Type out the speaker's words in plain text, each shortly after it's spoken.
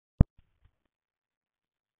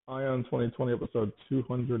Ion 2020 episode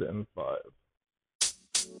 205.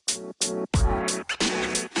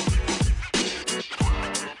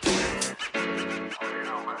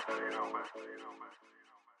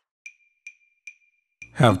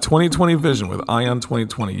 Have 2020 vision with Ion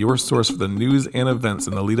 2020, your source for the news and events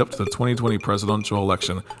in the lead up to the 2020 presidential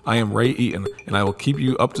election. I am Ray Eaton, and I will keep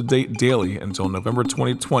you up to date daily until November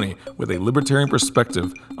 2020 with a libertarian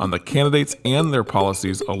perspective on the candidates and their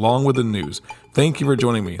policies along with the news. Thank you for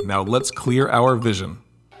joining me. Now let's clear our vision.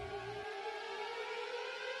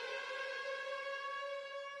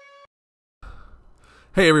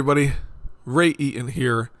 Hey everybody, Ray Eaton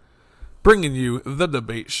here, bringing you the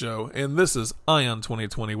debate show, and this is Ion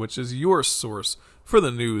 2020, which is your source for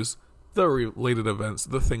the news, the related events,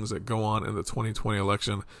 the things that go on in the 2020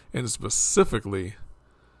 election, and specifically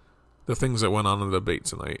the things that went on in the debate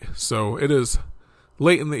tonight. So it is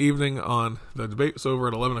late in the evening on, the debate's over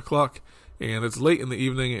at 11 o'clock, and it's late in the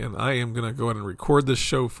evening, and I am going to go ahead and record this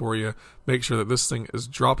show for you, make sure that this thing is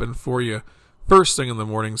dropping for you first thing in the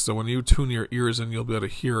morning, so when you tune your ears in, you'll be able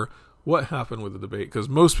to hear what happened with the debate, because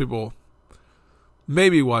most people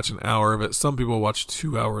maybe watch an hour of it. Some people watch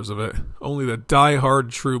 2 hours of it. Only the die-hard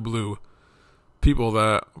true blue people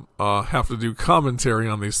that have to do commentary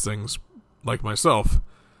on these things, like myself,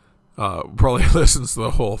 probably listens to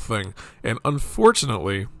the whole thing. And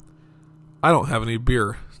unfortunately, I don't have any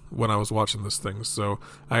beer when I was watching this thing. So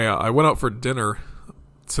I went out for dinner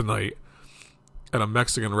tonight at a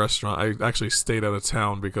Mexican restaurant. I actually stayed out of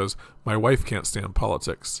town because my wife can't stand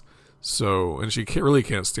politics. So, and she really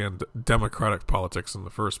can't stand democratic politics in the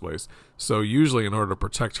first place. So usually in order to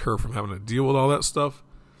protect her from having to deal with all that stuff,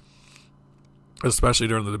 especially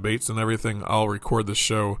during the debates and everything, I'll record the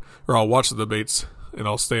show, or I'll watch the debates, and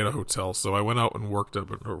I'll stay at a hotel. So I went out and worked up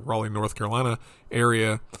in the Raleigh, North Carolina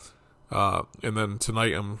area, and then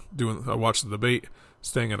tonight I watched the debate,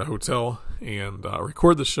 staying at a hotel, and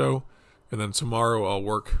record the show. And then tomorrow I'll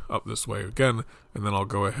work up this way again, and then I'll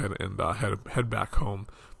go ahead and head back home.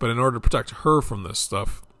 But in order to protect her from this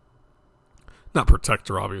stuff, not protect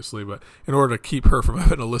her obviously, but in order to keep her from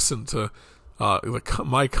having to listen to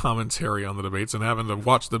my commentary on the debates and having to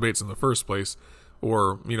watch the debates in the first place,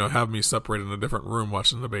 or have me separated in a different room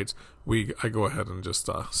watching the debates, I go ahead and just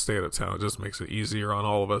stay out of town. It just makes it easier on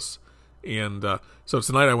all of us. And so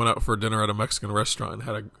tonight I went out for dinner at a Mexican restaurant and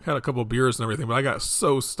had a couple beers and everything, but I got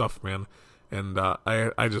so stuffed, man. And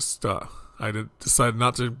I decided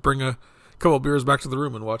not to bring a couple beers back to the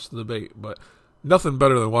room and watch the debate. But nothing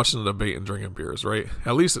better than watching the debate and drinking beers, right?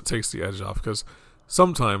 At least it takes the edge off, because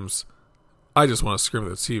sometimes I just want to scream at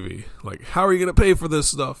the TV, like, how are you going to pay for this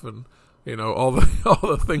stuff? And all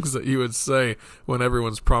the things that you would say when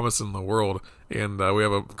everyone's promising the world, and we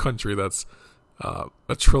have a country that's $1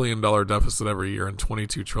 trillion deficit every year and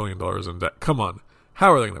 $22 trillion in debt. Come on.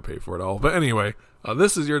 How are they going to pay for it all? But anyway,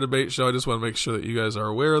 this is your debate show. I just want to make sure that you guys are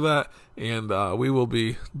aware of that. And we will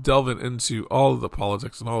be delving into all of the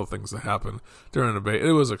politics and all the things that happen during the debate.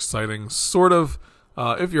 It was exciting. Sort of.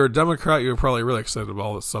 If you're a Democrat, you're probably really excited about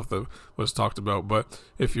all the stuff that was talked about. But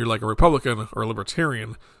if you're like a Republican or a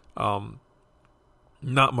Libertarian,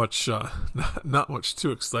 not much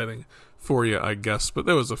too exciting for you, I guess, but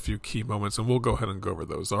there was a few key moments, and we'll go ahead and go over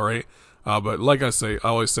those. All right, but like I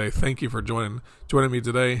always say, thank you for joining me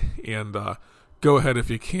today, and go ahead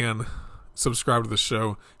if you can subscribe to the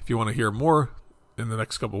show if you want to hear more in the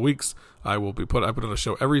next couple of weeks. I put on a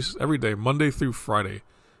show every day, Monday through Friday,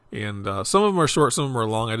 and some of them are short, some of them are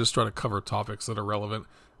long. I just try to cover topics that are relevant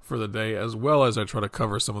for the day, as well as I try to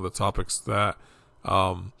cover some of the topics that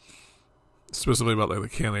specifically about like the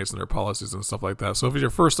candidates and their policies and stuff like that. So if it's your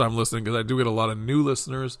first time listening, because I do get a lot of new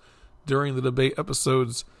listeners during the debate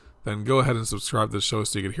episodes, then go ahead and subscribe to the show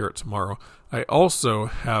so you can hear it tomorrow. I also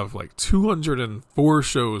have like 204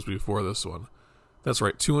 shows before this one. That's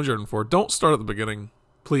right, 204. Don't start at the beginning,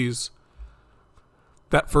 please.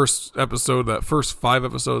 That first 5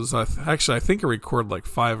 episodes, I think I recorded like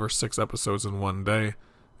 5 or 6 episodes in one day,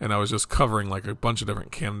 and I was just covering like a bunch of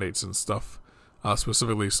different candidates and stuff.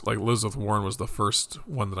 Specifically, like Elizabeth Warren was the first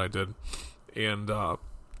one that I did, and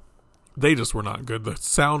they just were not good. The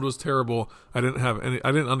sound was terrible. I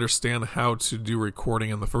didn't understand how to do recording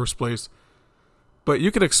in the first place. But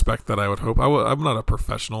you could expect that, I would hope. I'm not a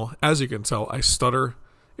professional. As you can tell, I stutter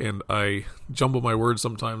and I jumble my words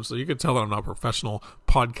sometimes. So you can tell that I'm not a professional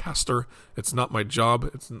podcaster. It's not my job.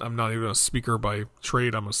 I'm not even a speaker by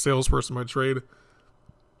trade. I'm a salesperson by trade.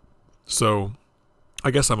 So I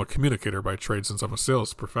guess I'm a communicator by trade since I'm a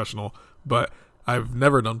sales professional, but I've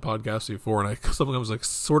never done podcasts before, and I sometimes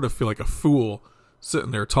sort of feel like a fool sitting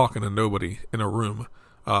there talking to nobody in a room,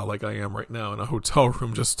 like I am right now in a hotel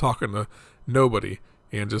room, just talking to nobody.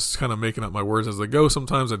 and just kind of making up my words as I go.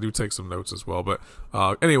 Sometimes I do take some notes as well. But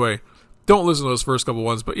anyway, don't listen to those first couple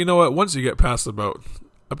ones. But you know what? Once you get past about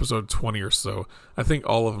episode 20 or so, I think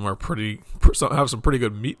all of them are have some pretty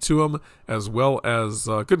good meat to them, as well as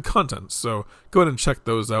good content. So go ahead and check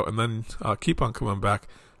those out, and then keep on coming back,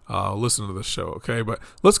 listen to the show, okay? But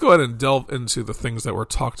let's go ahead and delve into the things that were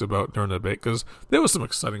talked about during the debate, because there was some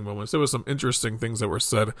exciting moments. There was some interesting things that were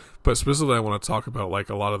said, but specifically I want to talk about like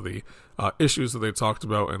a lot of the issues that they talked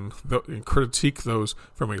about and critique those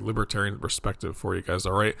from a libertarian perspective for you guys,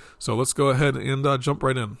 all right? So let's go ahead and jump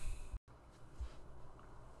right in.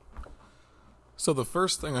 So the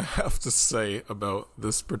first thing I have to say about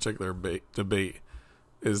this particular debate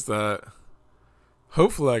is that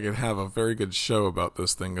hopefully I could have a very good show about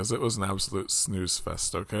this thing, because it was an absolute snooze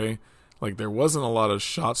fest, okay? Like, there wasn't a lot of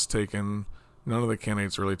shots taken. None of the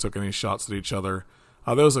candidates really took any shots at each other.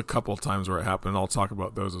 There was a couple times where it happened. I'll talk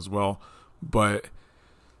about those as well. But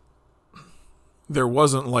there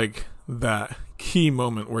wasn't like that key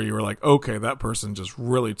moment where you were like, okay, that person just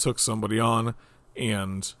really took somebody on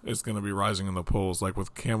and it's going to be rising in the polls, like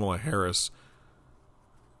with Kamala Harris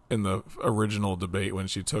in the original debate when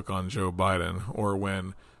she took on Joe Biden, or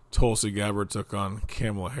when Tulsi Gabbard took on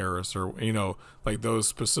Kamala Harris, or, you know, like those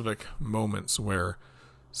specific moments where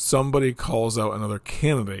somebody calls out another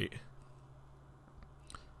candidate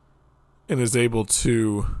and is able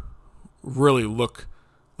to really look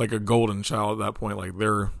like a golden child at that point.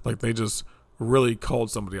 Like they just really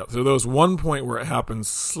called somebody out. So there was one point where it happened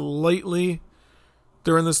slightly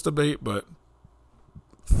during this debate, but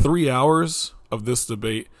 3 hours of this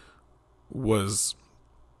debate was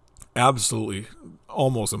absolutely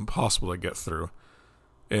almost impossible to get through.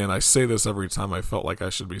 And I say this every time I felt like I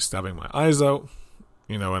should be stabbing my eyes out,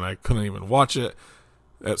 you know, and I couldn't even watch it.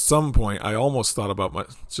 At some point, I almost thought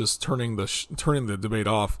about just turning the debate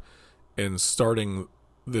off and starting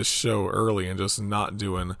this show early and just not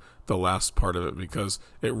doing the last part of it, because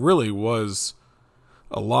it really was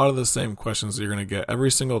a lot of the same questions that you're going to get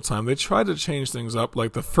every single time. They tried to change things up.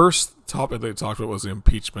 Like the first topic they talked about was the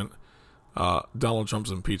impeachment, Donald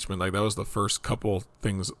Trump's impeachment. Like that was the first couple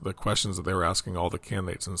things, the questions that they were asking all the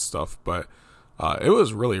candidates and stuff. But it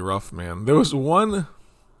was really rough, man. There was one,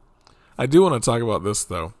 I do want to talk about this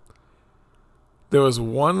though. There was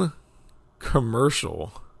one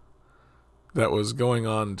commercial that was going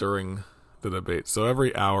on during the debate. So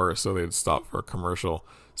every hour or so they'd stop for a commercial.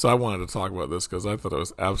 So I wanted to talk about this because I thought it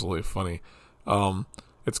was absolutely funny.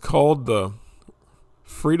 It's called the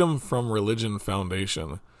Freedom from Religion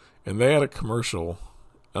Foundation. And they had a commercial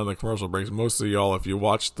on the commercial breaks. Most of y'all, if you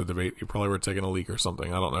watched the debate, you probably were taking a leak or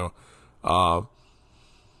something. I don't know.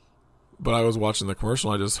 But I was watching the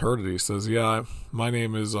commercial and I just heard it. He says, yeah, my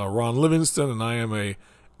name is Ron Livingston and I am a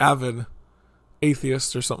avid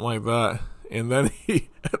atheist or something like that. And then he,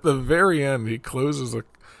 at the very end, he closes the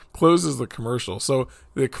commercial. So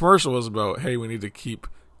the commercial was about, hey, we need to keep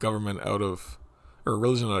government out of, or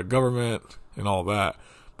religion out of government and all that.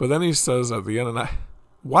 But then he says at the end, and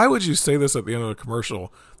why would you say this at the end of the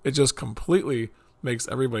commercial? It just completely makes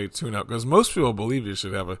everybody tune out, because most people believe you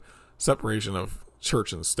should have a separation of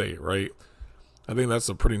church and state, right? I think that's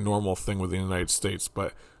a pretty normal thing with the United States,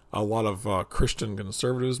 but a lot of Christian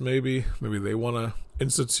conservatives, maybe they want to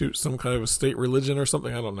institute some kind of a state religion or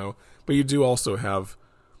something, I don't know. But you do also have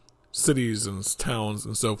cities and towns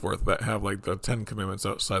and so forth that have like the 10 Commandments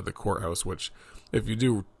outside the courthouse, which if you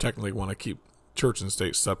do technically want to keep church and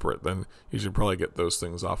state separate, then you should probably get those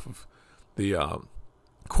things off of the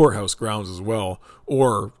courthouse grounds as well,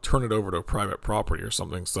 or turn it over to private property or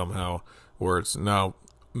something somehow, where it's now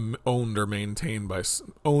owned and maintained,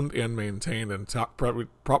 and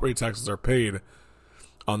property taxes are paid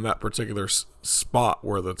on that particular spot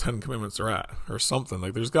where the 10 Commandments are at, or something.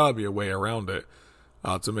 Like there's got to be a way around it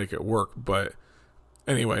to make it work. But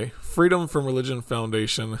anyway, Freedom from Religion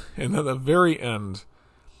Foundation. And at the very end,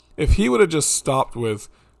 if he would have just stopped with,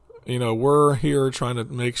 you know, we're here trying to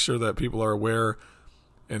make sure that people are aware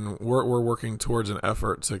and we're working towards an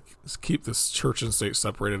effort to keep this church and state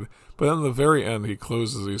separated. But then at the very end, he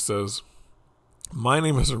closes, he says, my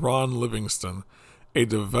name is Ron Livingston, a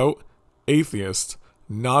devout atheist,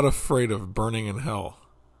 not afraid of burning in hell.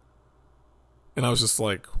 And I was just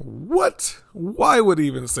like, what? Why would he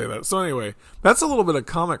even say that? So anyway, that's a little bit of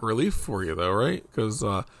comic relief for you though, right? Because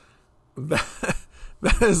that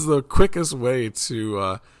is the quickest way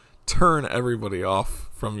to turn everybody off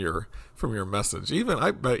from your message.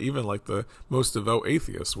 I bet even like the most devout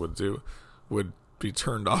atheist would be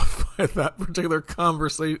turned off by that particular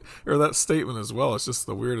conversation or that statement as well. It's just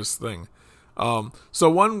the weirdest thing. So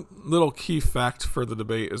one little key fact for the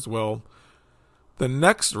debate as well. The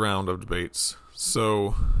next round of debates,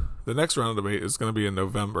 so the next round of debate is going to be in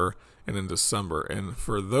November and in December. And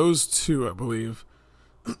for those two, I believe,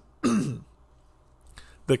 the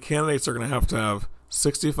candidates are going to have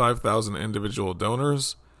 65,000 individual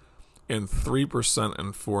donors and 3%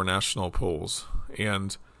 in 4 national polls.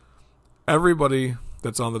 And everybody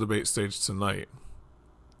that's on the debate stage tonight,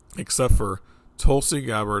 except for Tulsi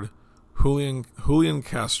Gabbard, Julian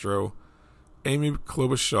Castro, Amy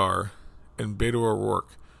Klobuchar, and Beto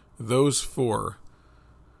O'Rourke, those 4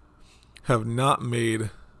 have not made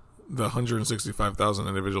the 165,000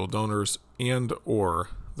 individual donors and or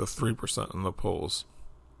the 3% in the polls.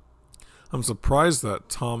 I'm surprised that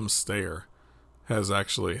Tom Steyer has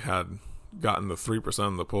actually gotten the 3%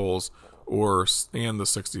 in the polls and the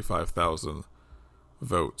 65,000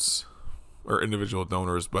 votes or individual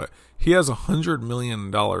donors, but he has $100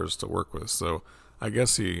 million to work with, so I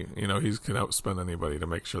guess he can outspend anybody to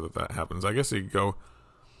make sure that happens. I guess he could go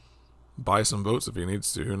buy some votes if he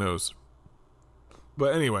needs to, who knows.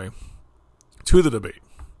 But anyway, to the debate.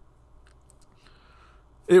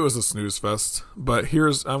 It was a snooze fest, but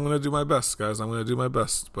I'm going to do my best, guys. I'm going to do my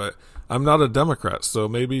best, but I'm not a Democrat, so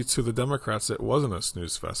maybe to the Democrats it wasn't a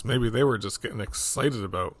snooze fest. Maybe they were just getting excited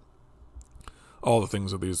about all the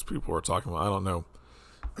things that these people were talking about. I don't know.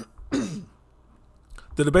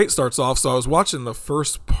 The debate starts off, so I was watching the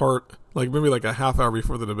first part, maybe a half hour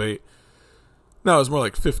before the debate. No, it was more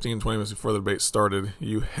like 15, 20 minutes before the debate started.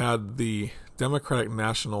 You had the Democratic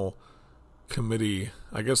National Committee,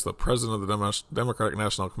 I guess the president of the Democratic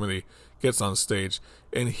National Committee gets on stage,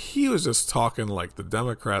 and he was just talking like the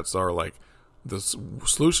Democrats are like the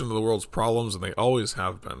solution to the world's problems, and they always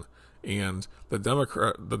have been. And the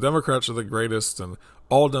Democrats are the greatest, and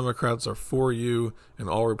all Democrats are for you, and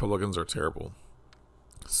all Republicans are terrible.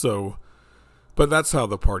 So, but that's how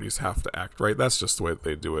the parties have to act, right? That's just the way that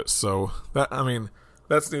they do it. So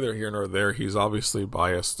that's neither here nor there. He's obviously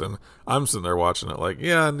biased, and I'm sitting there watching it like,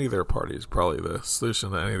 yeah, neither party is probably the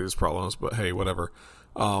solution to any of these problems, but hey, whatever.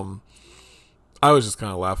 I was just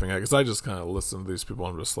kind of laughing at it because I just kind of listen to these people.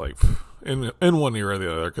 I'm just like, in one ear or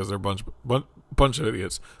the other, because they're a bunch of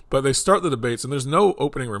idiots. But they start the debates, and there's no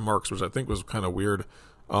opening remarks, which I think was kind of weird.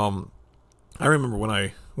 I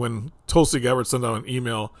remember when Tulsi Gabbard sent out an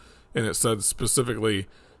email, and it said specifically,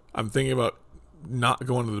 I'm thinking about not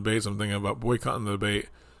going to the debates, I'm thinking about boycotting the debate.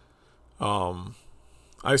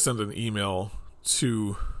 I sent an email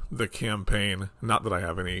to the campaign, not that I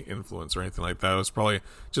have any influence or anything like that. It was probably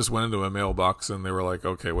just went into a mailbox, and they were like,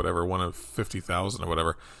 okay, whatever, one of 50,000 or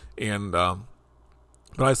whatever. And but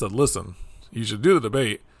I said, listen, you should do the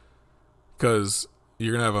debate because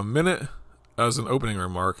you're gonna have a minute as an opening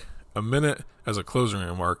remark, a minute as a closing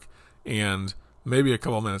remark, and maybe a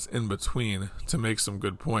couple minutes in between to make some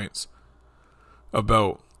good points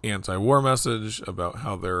about anti-war message, about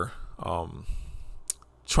how they're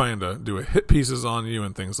trying to do hit pieces on you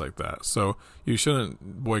and things like that. So you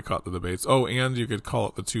shouldn't boycott the debates. Oh, and you could call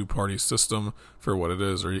it the two-party system for what it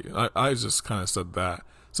is. I just kind of said that.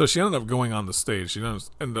 So she ended up going on the stage. She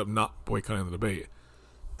ended up not boycotting the debate.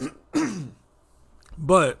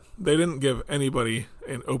 But they didn't give anybody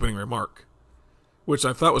an opening remark, which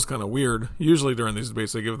I thought was kind of weird. Usually during these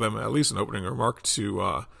debates, they give them at least an opening remark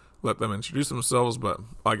to let them introduce themselves, but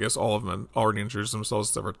I guess all of them had already introduced themselves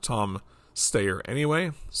except for Tom Steyer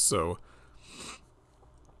anyway. So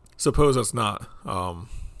suppose that's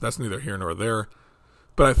neither here nor there.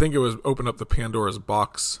 But I think it was open up the Pandora's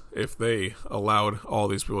box if they allowed all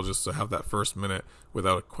these people just to have that first minute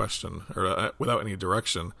without a question or without any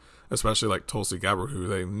direction, especially like Tulsi Gabbard, who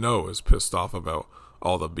they know is pissed off about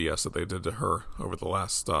all the BS that they did to her over the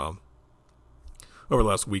last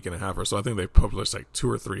week and a half or so. I think they published like 2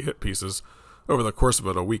 or 3 hit pieces over the course of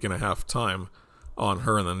about a week and a half time on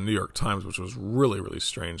her in the New York Times, which was really, really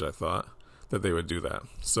strange, I thought, that they would do that.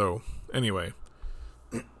 So, anyway.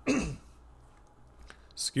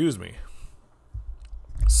 Excuse me.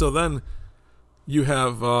 So then you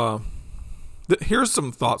have... here's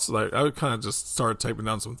some thoughts that I kind of just started typing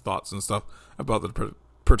down some thoughts and stuff about the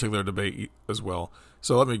particular debate as well.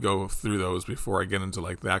 So let me go through those before I get into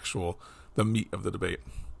like the meat of the debate.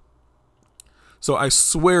 So I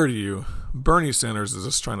swear to you, Bernie Sanders is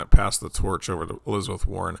just trying to pass the torch over to Elizabeth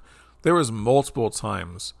Warren. There was multiple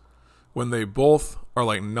times when they both are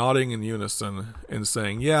like nodding in unison and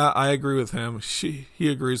saying, yeah, I agree with him. He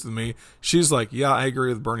agrees with me. She's like, yeah, I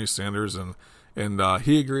agree with Bernie Sanders. And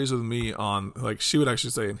he agrees with me on, like, she would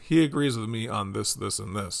actually say, he agrees with me on this, this,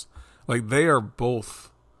 and this. Like, they are both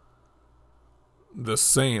the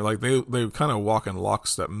same. Like, they kind of walk in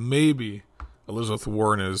lockstep. Maybe Elizabeth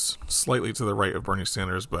Warren is slightly to the right of Bernie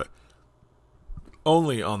Sanders, but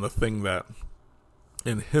only on the thing that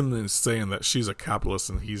and him is saying that she's a capitalist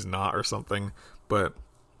and he's not or something. But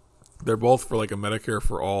they're both for like a Medicare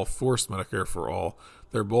for all, forced Medicare for all.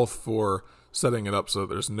 They're both for setting it up so that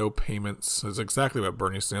there's no payments. It's exactly what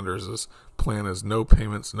Bernie Sanders' plan is: no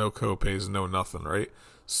payments, no co-pays, no nothing, right?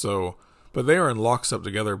 So, but they are in lockstep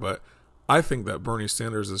together. But I think that Bernie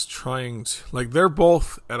Sanders is trying to, like, they're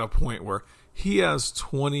both at a point where he has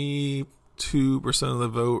 22% of the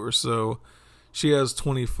vote or so. She has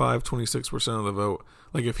 25, 26% of the vote.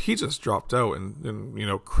 Like, if he just dropped out and you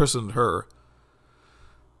know, christened her,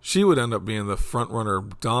 she would end up being the front runner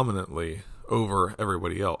dominantly over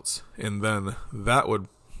everybody else. And then that would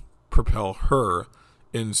propel her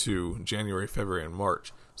into January, February, and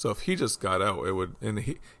March. So if he just got out, it would,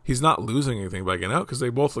 and he's not losing anything by getting out because they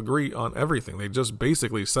both agree on everything. They just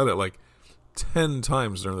basically said it like 10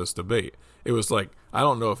 times during this debate. It was like, I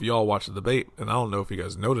don't know if y'all watched the debate, and I don't know if you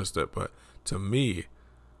guys noticed it, but to me,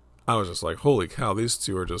 I was just like, holy cow, these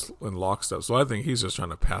two are just in lockstep. So I think he's just trying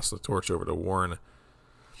to pass the torch over to Warren.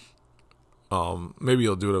 Maybe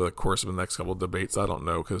he'll do it over the course of the next couple of debates. I don't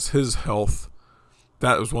know, because his health,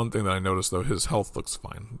 that was one thing that I noticed, though. His health looks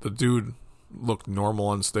fine. The dude looked normal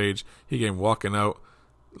on stage. He came walking out,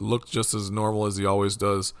 looked just as normal as he always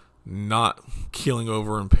does, not keeling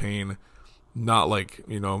over in pain, not like,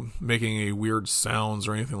 you know, making any weird sounds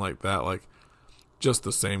or anything like that. Like, just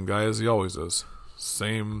the same guy as he always is.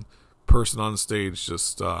 Same person on stage,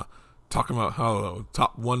 just talking about how the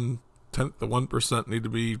top 1/10, the 1% need to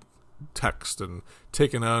be text and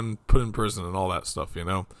taken on, put in prison and all that stuff, you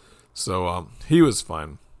know. So he was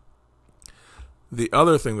fine. The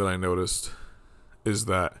other thing that I noticed is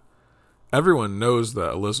that everyone knows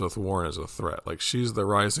that Elizabeth Warren is a threat. Like, she's the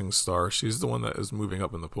rising star. She's the one that is moving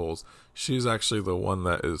up in the polls. She's actually the one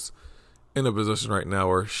that is in a position right now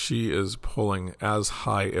where she is polling as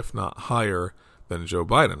high, if not higher, than Joe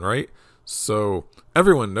Biden, right? So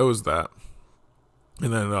everyone knows that.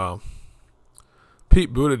 And then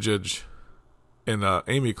Pete Buttigieg and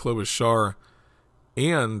Amy Klobuchar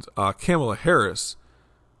and Kamala Harris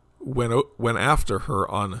went after her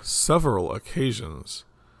on several occasions,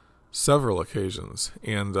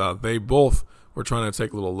 and they both were trying to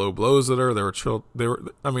take little low blows at her. They were,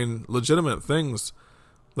 I mean, legitimate things,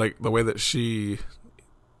 like the way that she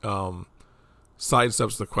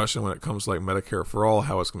sidesteps the question when it comes to like Medicare for all,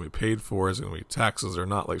 how it's going to be paid for, is it going to be taxes or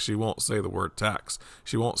not? Like, she won't say the word tax.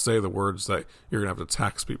 She won't say the words that you're going to have to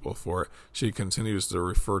tax people for it. She continues to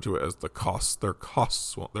refer to it as the costs. Their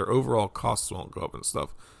overall costs won't go up and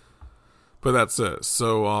stuff. But that's it.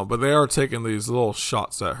 So, but they are taking these little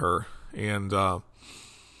shots at her. And the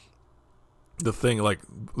thing, like,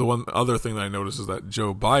 the one other thing that I noticed is that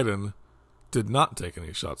Joe Biden did not take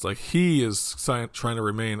any shots. Like, he is trying to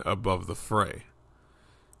remain above the fray.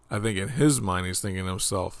 I think in his mind, he's thinking to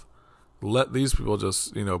himself, let these people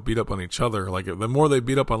just, you know, beat up on each other. Like, the more they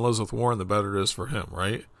beat up on Elizabeth Warren, the better it is for him,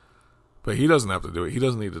 right? But he doesn't have to do it. He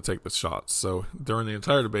doesn't need to take the shots. So during the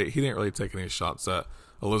entire debate, he didn't really take any shots at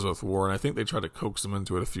Elizabeth Warren. I think they tried to coax him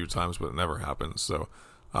into it a few times, but it never happened. So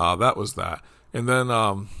that was that. And then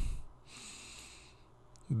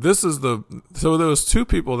so there was two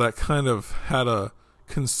people that kind of had a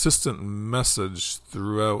consistent message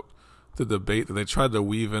throughout the debate that they tried to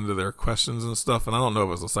weave into their questions and stuff. And I don't know if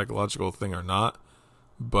it was a psychological thing or not,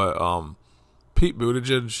 but Pete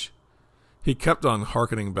Buttigieg, he kept on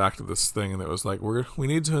hearkening back to this thing, and it was like, we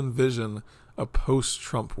need to envision a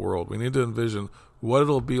post-Trump world. We need to envision what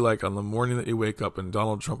it'll be like on the morning that you wake up and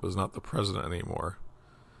Donald Trump is not the president anymore.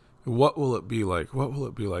 What will it be like? What will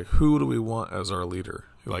it be like? Who do we want as our leader?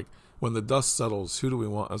 Like, when the dust settles, who do we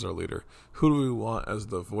want as our leader? Who do we want as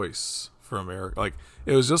the voice for America? Like,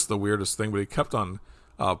 it was just the weirdest thing, but he kept on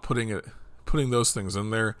putting those things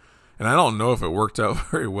in there. And I don't know if it worked out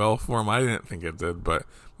very well for him. I didn't think it did, but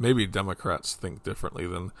maybe Democrats think differently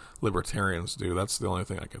than libertarians do. That's the only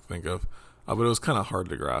thing I could think of. But it was kind of hard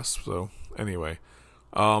to grasp. So anyway,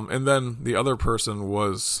 and then the other person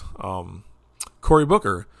was Cory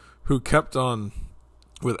Booker, who kept on,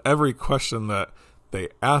 with every question that they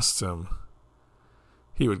asked him,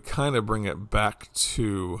 he would kind of bring it back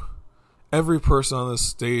to, every person on this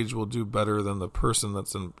stage will do better than the person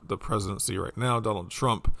that's in the presidency right now, Donald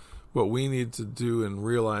Trump. What we need to do and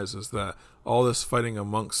realize is that all this fighting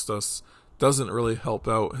amongst us doesn't really help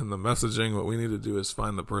out in the messaging. What we need to do is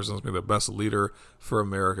find the person that's going to be the best leader for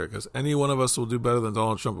America, because any one of us will do better than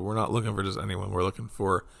Donald Trump, but we're not looking for just anyone. We're looking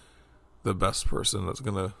for the best person that's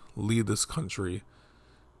going to lead this country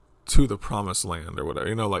to the promised land or whatever.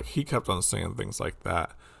 You know, like, he kept on saying things like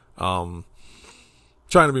that. Trying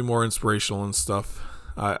to be more inspirational and stuff.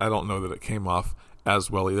 I don't know that it came off as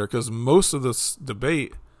well either, because most of this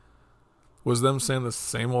debate, was them saying the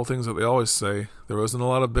same old things that they always say. There wasn't a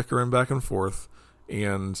lot of bickering back and forth,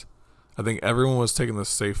 and I think everyone was taking the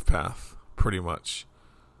safe path, pretty much.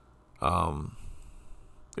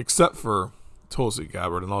 Except for Tulsi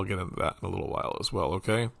Gabbard, and I'll get into that in a little while as well,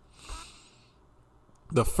 okay?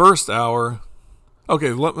 The first hour...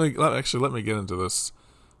 Okay, let me get into this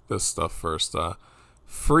stuff first.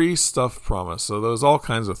 Free stuff promised. So there was all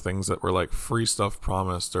kinds of things that were like free stuff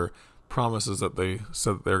promised, or promises that they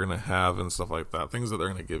said that they're going to have and stuff like that. Things that they're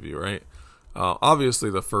going to give you, right? Obviously,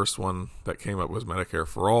 the first one that came up was Medicare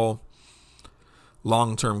for All.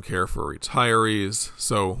 Long-term care for retirees.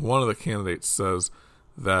 So one of the candidates says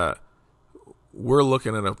that we're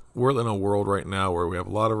in a world right now where we have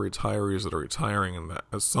a lot of retirees that are retiring, and that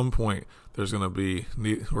at some point we're going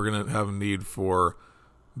to have a need for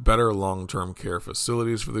better long-term care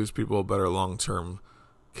facilities for these people, better long-term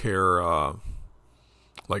care,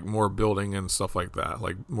 like more building and stuff like that,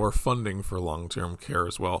 like more funding for long-term care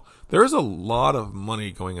as well. There's a lot of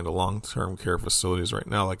money going into long-term care facilities right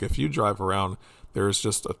now. Like if you drive around, there's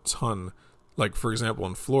just a ton. Like for example,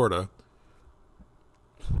 in Florida,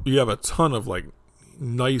 you have a ton of like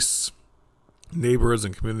nice neighborhoods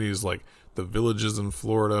and communities like the Villages in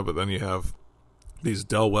Florida, but then you have these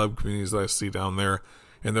Del Webb communities that I see down there,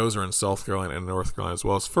 and those are in South Carolina and North Carolina as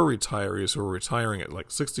well. It's for retirees who are retiring at like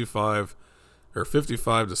 65 or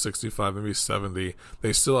 55 to 65, maybe 70.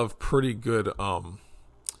 They still have pretty good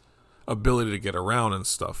ability to get around and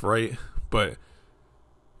stuff, right? And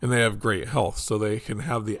they have great health, so they can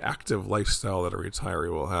have the active lifestyle that a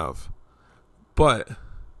retiree will have. But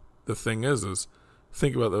the thing is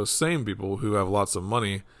think about those same people who have lots of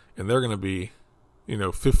money, and they're going to be,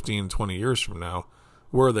 15, 20 years from now,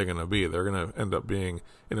 where are they going to be? They're going to end up being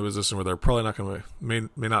in a position where they're probably not going to,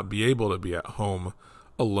 may not be able to be at home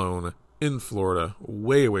alone in Florida,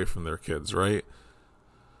 way away from their kids, right?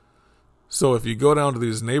 So if you go down to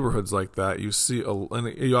these neighborhoods like that,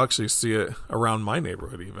 and you actually see it around my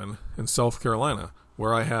neighborhood, even in South Carolina,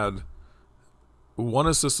 where I had one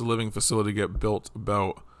assisted living facility get built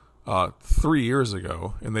about 3 years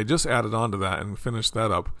ago, and they just added on to that and finished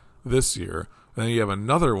that up this year. And then you have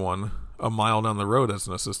another one a mile down the road that's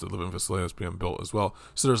an assisted living facility that's being built as well.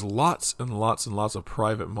 So there's lots and lots and lots of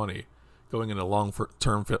private money going into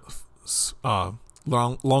long-term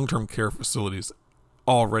care facilities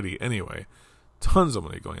already anyway. Tons of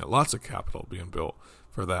money going out, lots of capital being built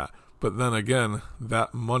for that. But then again,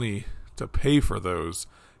 that money to pay for those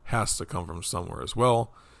has to come from somewhere as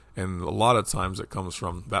well. And a lot of times it comes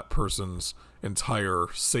from that person's entire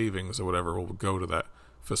savings or whatever will go to that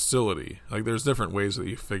facility. Like there's different ways that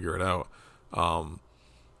you figure it out.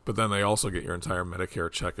 But then they also get your entire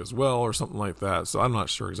Medicare check as well or something like that. So I'm not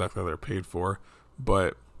sure exactly how they're paid for,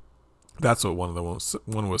 but that's what one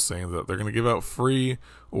was saying, that they're going to give out free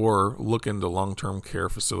or look into long-term care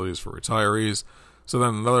facilities for retirees. So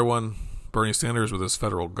then another one, Bernie Sanders with his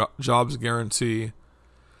federal jobs guarantee.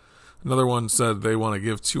 Another one said they want to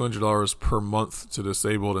give $200 per month to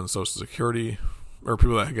disabled and Social Security, or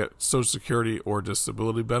people that get Social Security or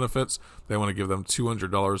disability benefits. They want to give them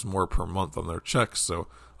 $200 more per month on their checks. So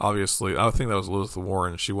obviously, I think that was Elizabeth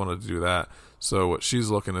Warren. She wanted to do that. So what she's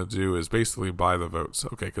looking to do is basically buy the votes.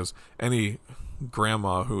 Okay, because any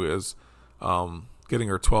grandma who is getting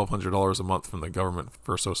her $1,200 a month from the government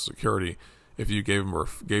for Social Security, if you gave her a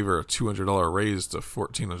 $200 raise to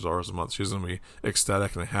 $1,400 a month, she's going to be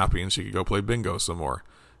ecstatic and happy, and she could go play bingo some more,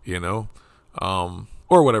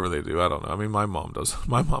 or whatever they do. I don't know. I mean, my mom goes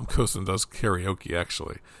and does karaoke,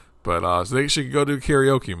 actually. But so she could go do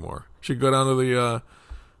karaoke more. She could go down to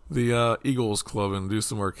the Eagles Club and do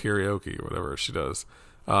some more karaoke or whatever she does.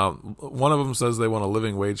 One of them says they want a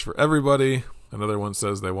living wage for everybody. Another one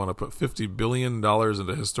says they want to put $50 billion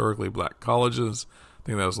into historically black colleges. I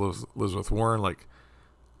think that was Elizabeth Warren. Like,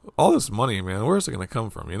 all this money, man, where's it going to come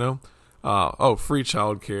from, free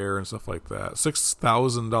child care and stuff like that.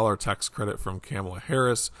 $6,000 tax credit from Kamala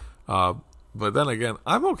Harris. But then again,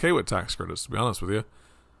 I'm okay with tax credits, to be honest with you.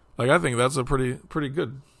 Like, I think that's a pretty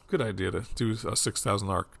good idea to do a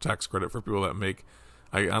 $6,000 tax credit for people that make,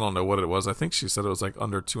 I don't know what it was. I think she said it was like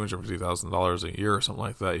under $250,000 a year or something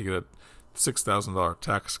like that. You get a $6,000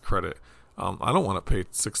 tax credit. I don't want to pay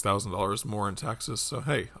 $6,000 more in taxes, so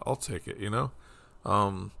hey, I'll take it,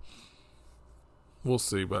 We'll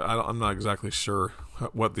see, but I'm not exactly sure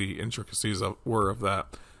what the intricacies were of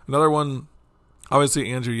that. Another one,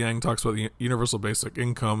 obviously Andrew Yang talks about the universal basic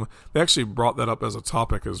income. They actually brought that up as a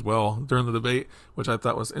topic as well during the debate, which I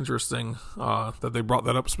thought was interesting, that they brought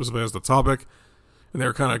that up specifically as the topic, and they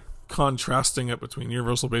were kind of contrasting it between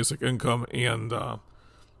universal basic income and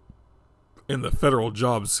in the federal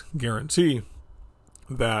jobs guarantee.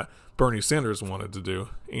 that Bernie Sanders wanted to do.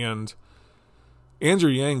 And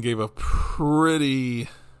Andrew Yang gave a pretty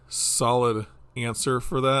solid answer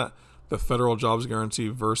for that, the federal jobs guarantee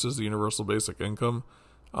versus the universal basic income.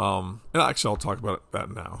 And actually, I'll talk about that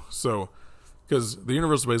now. So, because the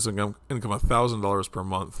universal basic income $1,000 per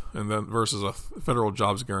month, and then versus a federal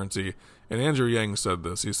jobs guarantee. And Andrew Yang said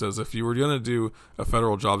this. He says, if you were going to do a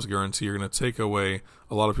federal jobs guarantee, you're going to take away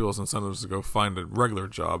a lot of people's incentives to go find a regular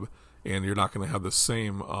job, and you're not going to have the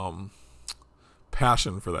same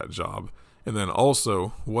passion for that job. And then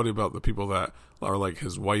also, what about the people that are like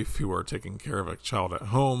his wife who are taking care of a child at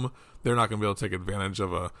home? They're not going to be able to take advantage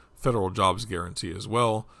of a federal jobs guarantee as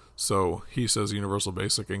well. So he says universal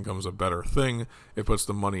basic income is a better thing. It puts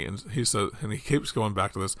the money in, he said, and he keeps going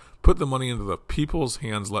back to this, put the money into the people's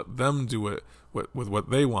hands, let them do it with what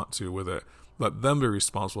they want to with it. Let them be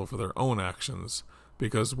responsible for their own actions,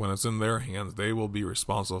 because when it's in their hands, they will be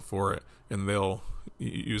responsible for it, and they'll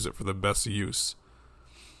use it for the best use.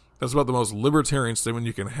 That's about the most libertarian statement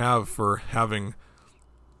you can have for having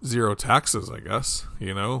zero taxes, I guess,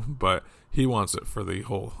 but he wants it for the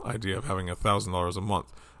whole idea of having $1,000 a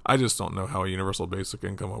month. I just don't know how a universal basic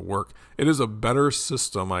income will work. It is a better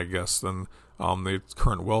system, I guess, than the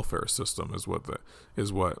current welfare system, is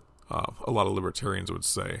what a lot of libertarians would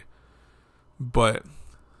say. But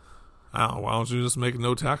I don't know, why don't you just make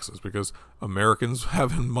no taxes? Because Americans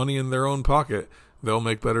having money in their own pocket, they'll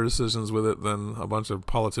make better decisions with it than a bunch of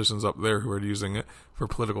politicians up there who are using it for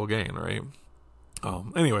political gain, right?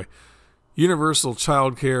 Anyway, universal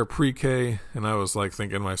child care, pre-K, and I was like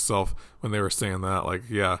thinking to myself when they were saying that, like,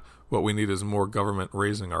 yeah, what we need is more government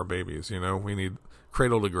raising our babies, we need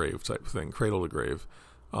cradle to grave type thing, cradle to grave.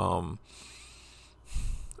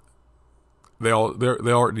 They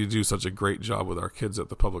already do such a great job with our kids at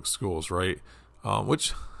the public schools, right?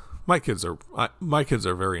 Which my kids are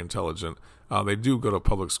very intelligent. They do go to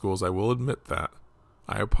public schools, I will admit that.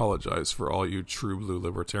 I apologize for all you true blue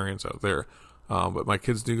libertarians out there. But my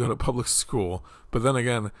kids do go to public school. But then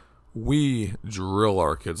again, we drill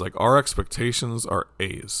our kids. Like, our expectations are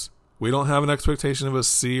A's. We don't have an expectation of a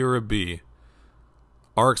C or a B.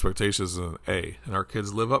 Our expectation is an A, and our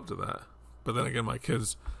kids live up to that. But then again, my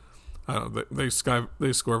kids, I don't know,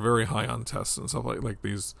 they score very high on tests and stuff like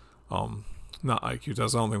these, not IQ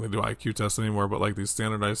tests. I don't think they do IQ tests anymore, but like these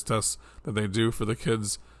standardized tests that they do for the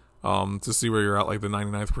kids, to see where you're at, like the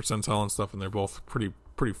 99th percentile and stuff, and they're both pretty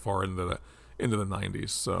far into the 90s,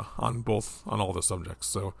 so on all the subjects.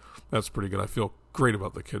 So that's pretty good. I feel great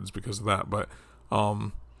about the kids because of that. But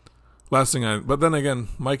but then again,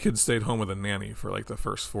 my kids stayed home with a nanny for like the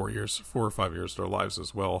first 4 or 5 years of their lives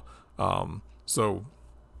as well. So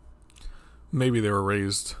maybe they were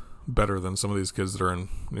raised better than some of these kids that are in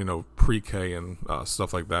pre-K and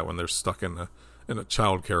stuff like that, when they're stuck in a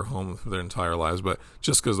child care home for their entire lives. But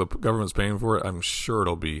just because the government's paying for it, I'm sure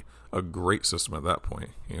it'll be a great system at that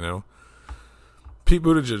point. Pete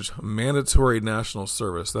Buttigieg, mandatory national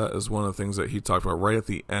service. That is one of the things that he talked about right at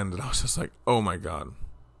the end, and I was just like, oh my god.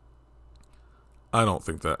 I don't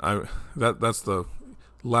think that's the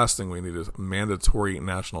last thing we need, is mandatory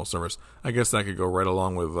national service. I guess that could go right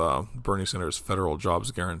along with Bernie Sanders' federal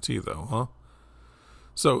jobs guarantee, though, huh?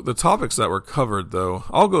 So the topics that were covered, though,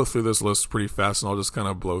 I'll go through this list pretty fast, and I'll just kind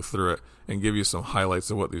of blow through it and give you some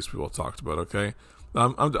highlights of what these people talked about, okay?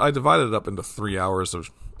 I divided it up into 3 hours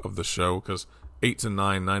of the show, because 8 to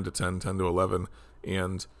 9, 9 to 10, 10 to 11,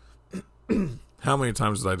 and how many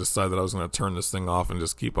times did I decide that I was going to turn this thing off and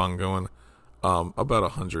just keep on going? About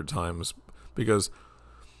 100 times, because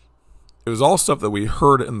it was all stuff that we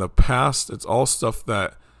heard in the past. It's all stuff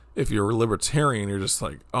that if you're a libertarian, you're just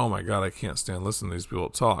like, oh my god, I can't stand listening to these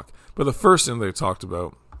people talk. But the first thing they talked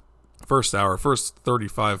about, first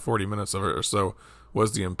 35, 40 minutes of it or so,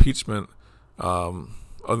 was the impeachment. All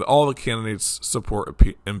the candidates support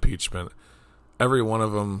impeachment. Every one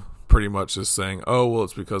of them pretty much is saying, oh, well,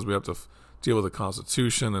 it's because we have to deal with the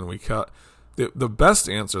Constitution, and we cut. The best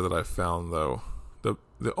answer that I found, though,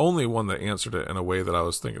 the only one that answered it in a way that I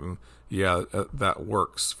was thinking, yeah, that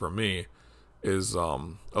works for me, is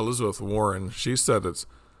Elizabeth Warren. She said it's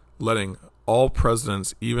letting all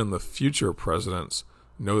presidents, even the future presidents,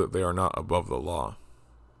 know that they are not above the law.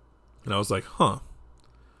 And I was like, huh,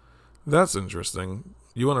 that's interesting.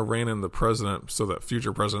 You want to rein in the president so that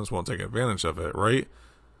future presidents won't take advantage of it, right?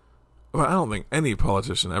 But I don't think any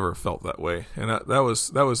politician ever felt that way. And that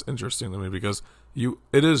was interesting to me, because it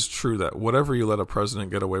is true that whatever you let a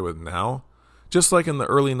president get away with now, just like in the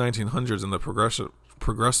early 1900s in the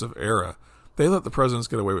progressive era, they let the presidents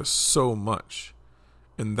get away with so much.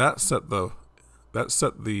 And that set the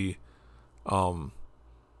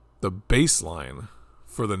baseline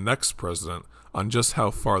for the next president on just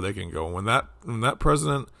how far they can go. When that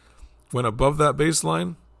president went above that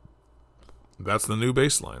baseline, that's the new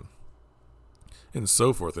baseline, and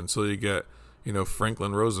so forth, until you get,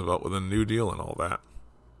 Franklin Roosevelt with a New Deal and all that.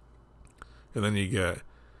 And then you get,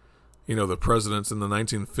 the presidents in the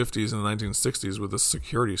 1950s and the 1960s with the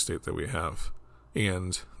security state that we have,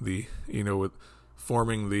 and the, with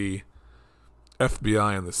forming the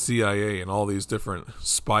FBI and the CIA and all these different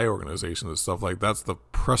spy organizations and stuff like that's the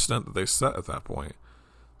precedent that they set at that point.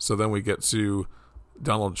 So then we get to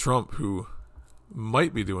Donald Trump, who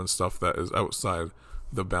might be doing stuff that is outside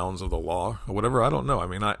the bounds of the law or whatever. I don't know. I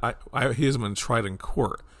mean, he hasn't been tried in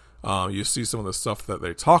court. You see some of the stuff that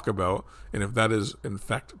they talk about, and if that is in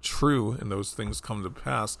fact true and those things come to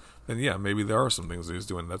pass, then yeah, maybe there are some things that he's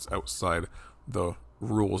doing that's outside the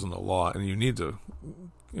rules and the law, and you need to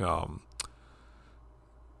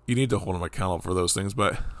hold him accountable for those things.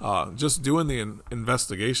 But just doing the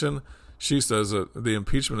investigation, she says that the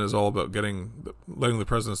impeachment is all about letting the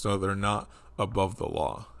presidents know they're not above the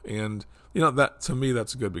law. And, that to me,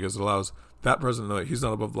 that's good, because it allows that president to know that he's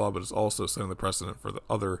not above the law, but it's also setting the precedent for the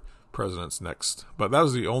other presidents next. But that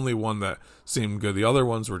was the only one that seemed good. The other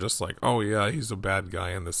ones were just like, oh yeah, he's a bad guy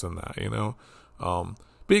and this and that,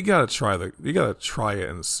 But you gotta try it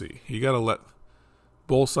and see. You gotta let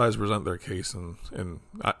both sides present their case, and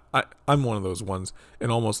I'm one of those ones in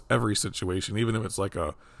almost every situation, even if it's like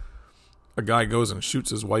a guy goes and shoots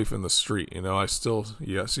his wife in the street, you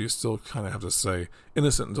still kind of have to say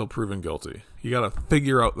innocent until proven guilty. You got to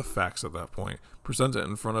figure out the facts at that point, present it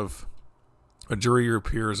in front of a jury of your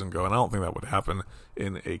peers and go, and I don't think that would happen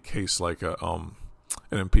in a case like an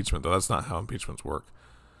impeachment, though. That's not how impeachments work.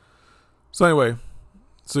 So anyway,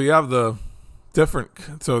 so you have the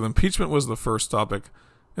impeachment was the first topic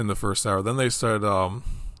in the first hour. Then they said,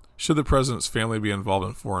 should the president's family be involved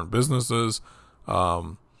in foreign businesses?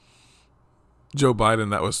 Joe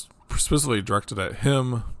Biden, that was specifically directed at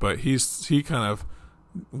him, but he kind of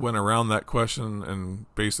went around that question and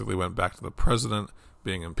basically went back to the president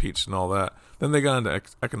being impeached and all that. Then they got into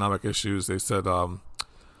economic issues. They said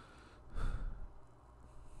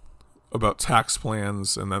about tax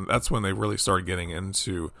plans, and then that's when they really started getting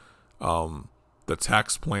into the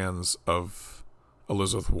tax plans of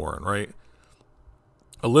Elizabeth Warren, right?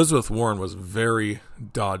 Elizabeth Warren was very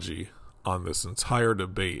dodgy on this entire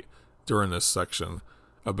debate during this section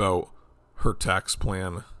about her tax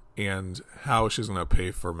plan and how she's going to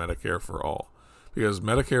pay for Medicare for All. Because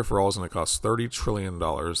Medicare for All is going to cost $30 trillion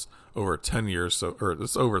over 10 years. Or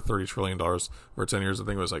it's over $30 trillion over 10 years. I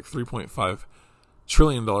think it was like $3.5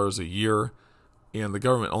 trillion a year. And the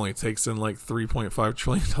government only takes in like $3.5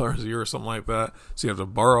 trillion a year or something like that. So you have to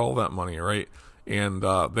borrow all that money, right? And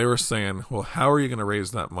they were saying, well, how are you going to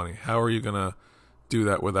raise that money? How are you going to do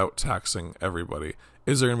that without taxing everybody?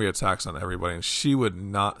 Is there going to be a tax on everybody? And she would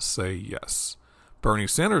not say yes. Bernie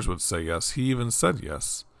Sanders would say yes. He even said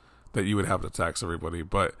yes, that you would have to tax everybody.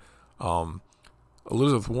 But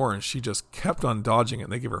Elizabeth Warren, she just kept on dodging it.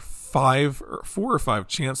 And they gave her 4 or 5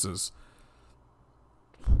 chances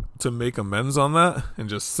to make amends on that and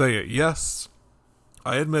just say it. Yes,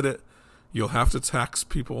 I admit it. You'll have to tax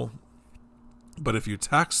people. But if you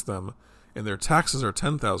tax them and their taxes are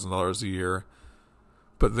 $10,000 a year,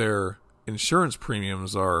 but their insurance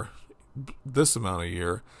premiums are this amount a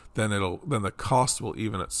year, then the cost will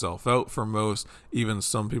even itself out for most. Even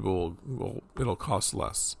some people it'll cost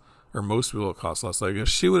less, or most people will cost less. Like if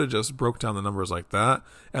she would have just broke down the numbers like that,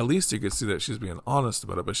 at least you could see that she's being honest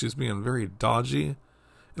about it. But she's being very dodgy,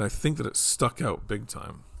 and I think that it stuck out big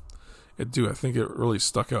time. I think it really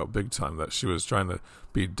stuck out big time that she was trying to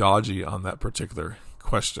be dodgy on that particular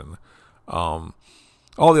question. All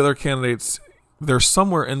the other candidates, they're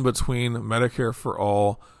somewhere in between Medicare for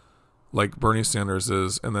All, like Bernie Sanders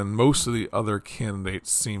is, and then most of the other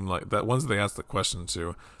candidates seem like that. Ones they asked the question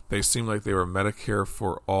to, they seem like they were Medicare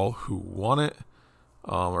for All who want it,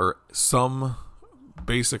 or some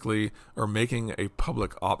basically are making a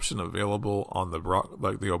public option available on the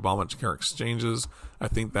Obamacare exchanges. I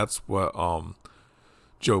think that's what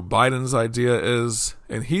Joe Biden's idea is,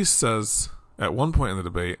 and he says at one point in the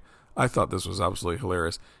debate, I thought this was absolutely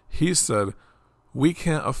hilarious. He said, we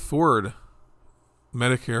can't afford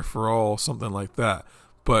Medicare for All, something like that,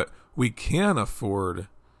 but we can afford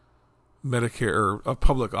Medicare, or a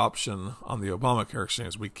public option on the Obamacare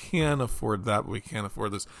exchange. We can afford that, but we can't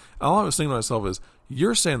afford this. All I was thinking to myself is,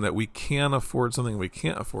 you're saying that we can afford something, we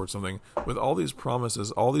can't afford something. With all these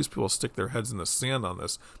promises, all these people stick their heads in the sand on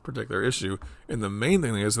this particular issue, and the main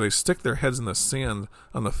thing is they stick their heads in the sand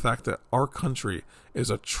on the fact that our country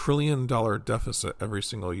is $1 trillion deficit every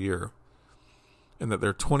single year. and that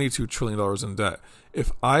they're $22 trillion in debt.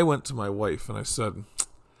 If I went to my wife and I said,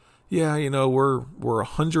 yeah, we're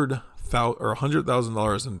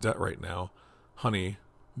 $100,000 in debt right now, honey,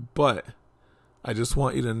 but I just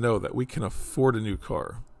want you to know that we can afford a new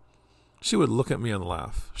car, she would look at me and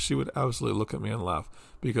laugh. She would absolutely look at me and laugh,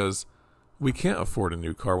 because we can't afford a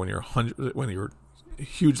new car when you're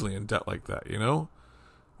hugely in debt like that.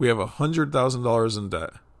 We have $100,000 in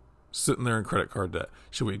debt, sitting there in credit card debt.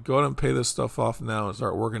 Should we go out and pay this stuff off now and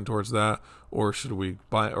start working towards that, or should we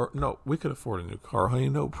buy? Or no, we could afford a new car, honey,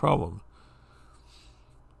 no problem.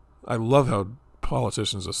 I love how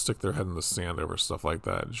politicians just stick their head in the sand over stuff like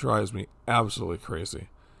that. It drives me absolutely crazy.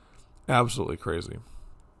 Absolutely crazy.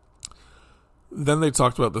 Then they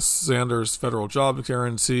talked about the Sanders federal jobs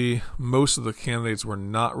guarantee. Most of the candidates were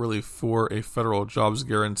not really for a federal jobs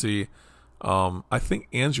guarantee. I think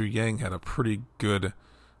Andrew Yang had a pretty good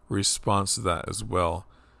response to that as well.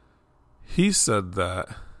 He said that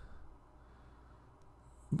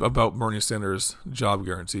about Bernie Sanders' job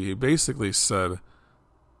guarantee. He basically said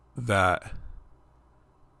that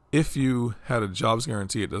if you had a jobs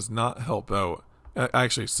guarantee, it does not help out. I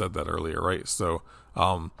actually said that earlier, right? So,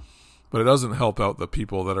 but it doesn't help out the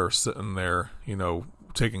people that are sitting there,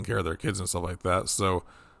 taking care of their kids and stuff like that. So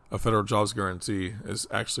a federal jobs guarantee is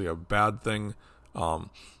actually a bad thing.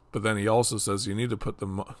 But then he also says you need to put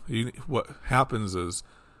what happens like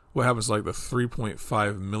the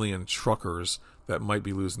 3.5 million truckers that might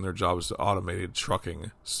be losing their jobs to automated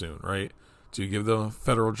trucking soon, right? Do you give them a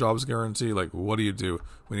federal jobs guarantee? Like, what do?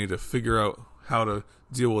 We need to figure out how to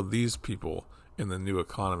deal with these people in the new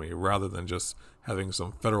economy, rather than just having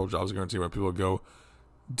some federal jobs guarantee where people go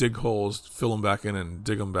dig holes, fill them back in, and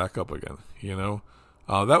dig them back up again.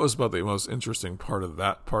 That was about the most interesting part of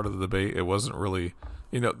that part of the debate. It wasn't really,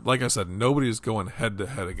 like I said, nobody's going head to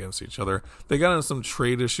head against each other. They got into some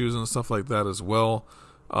trade issues and stuff like that as well.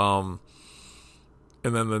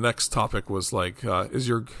 And then the next topic was like,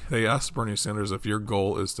 they asked Bernie Sanders if your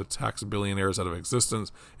goal is to tax billionaires out of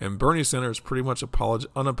existence. And Bernie Sanders pretty much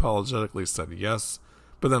unapologetically said yes.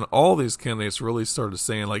 But then all these candidates really started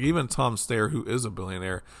saying, like even Tom Steyer, who is a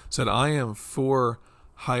billionaire, said, I am for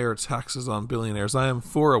higher taxes on billionaires. I am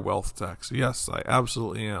for a wealth tax. Yes, I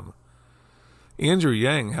absolutely am. Andrew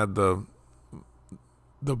Yang had the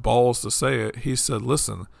balls to say it. He said,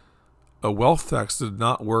 listen, a wealth tax did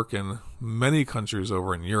not work in many countries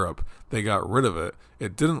over in Europe. They got rid of it.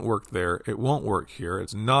 It didn't work there. It won't work here.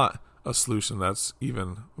 It's not a solution that's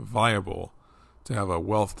even viable to have a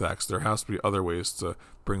wealth tax. There has to be other ways to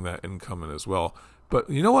bring that income in as well.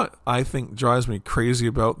 But you know what I think drives me crazy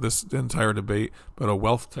about this entire debate, but a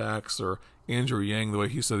wealth tax, or Andrew Yang, the way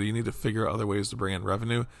he said you need to figure out other ways to bring in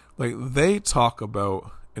revenue. Like they talk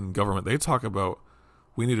about in government, they talk about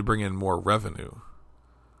we need to bring in more revenue.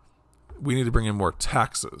 We need to bring in more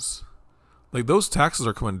taxes. Like those taxes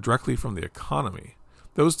are coming directly from the economy.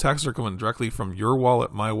 Those taxes are coming directly from your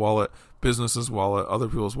wallet, my wallet, business's wallet, other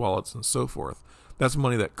people's wallets, and so forth. That's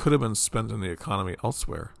money that could have been spent in the economy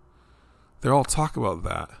elsewhere. They all talk about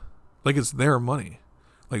that like it's their money.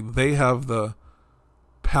 Like they have the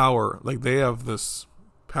power, like they have this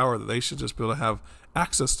power that they should just be able to have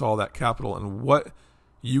access to all that capital, and what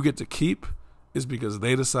you get to keep is because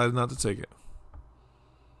they decided not to take it.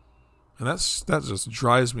 And that just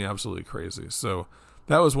drives me absolutely crazy. So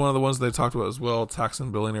that was one of the ones they talked about as well,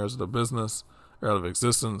 taxing billionaires out of business or out of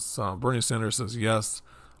existence. Bernie Sanders says yes.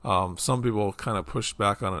 Some people kind of pushed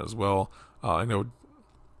back on it as well. I know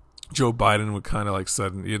Joe Biden would kind of like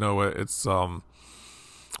said, it's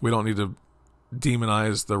we don't need to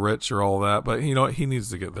demonize the rich or all that, but you know what? He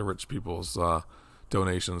needs to get the rich people's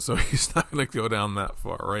donations, so he's not going to go down that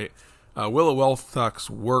far, right? Will a wealth tax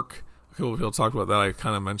work? A couple of people talked about that. I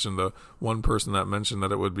kind of mentioned the one person that mentioned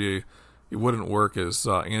that it wouldn't work is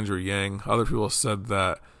Andrew Yang. Other people said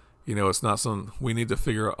that, it's not something, we need to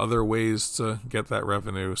figure out other ways to get that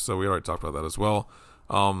revenue. So we already talked about that as well.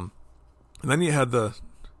 And then you had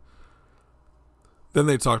then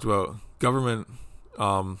they talked about government,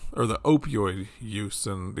 or the opioid use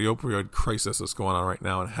and the opioid crisis that's going on right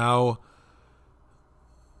now, and how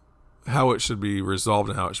it should be resolved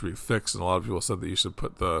and how it should be fixed. And a lot of people said that you should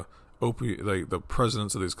put the the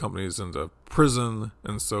presidents of these companies into prison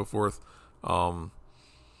and so forth. It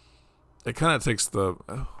kind of takes the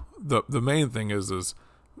main thing is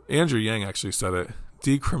Andrew Yang actually said it,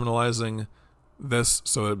 decriminalizing this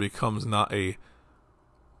so that it becomes not an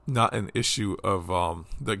issue of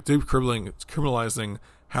criminalizing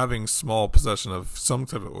having small possession of some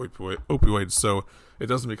type of opioid, so it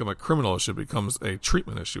doesn't become a criminal issue, it becomes a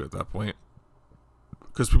treatment issue at that point,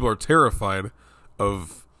 because people are terrified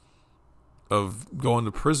of of going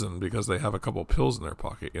to prison because they have a couple pills in their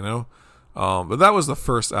pocket, you know? But that was the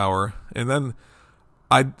first hour. And then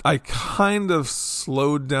I kind of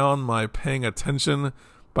slowed down my paying attention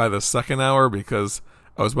by the second hour because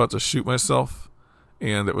I was about to shoot myself.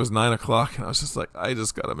 And it was 9 o'clock, and I was just like, I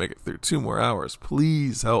just got to make it through 2 more hours.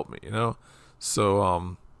 Please help me, you know?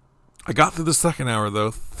 So I got through the second hour, though.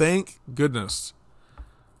 Thank goodness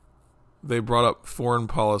they brought up foreign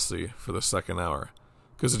policy for the second hour,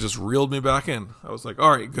 because it just reeled me back in. I was like,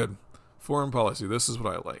 all right, good. Foreign policy, this is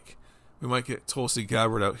what I like. We might get Tulsi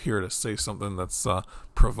Gabbard out here to say something that's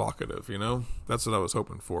provocative, you know? That's what I was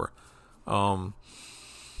hoping for.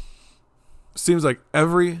 Seems like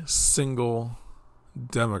every single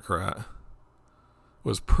Democrat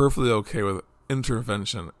was perfectly okay with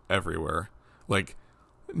intervention everywhere. Like,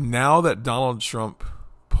 now that Donald Trump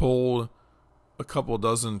pulled a couple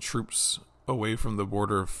dozen troops away from the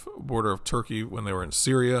border of Turkey when they were in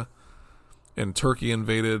Syria, and Turkey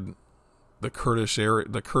invaded the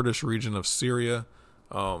Kurdish region of Syria,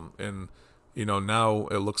 and you know, now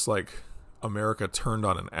it looks like America turned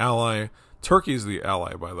on an ally. Turkey's the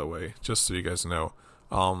ally, by the way, just so you guys know.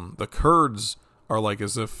 The Kurds are like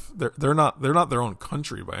as if they're not their own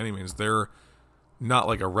country by any means. They're not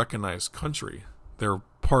like a recognized country. They're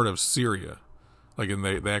part of Syria. Like, and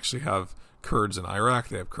they actually have Kurds in Iraq,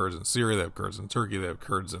 they have Kurds in Syria, they have Kurds in Turkey, they have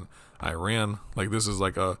Kurds in Iran. Like, this is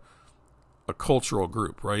like a cultural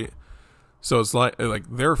group, right? So it's like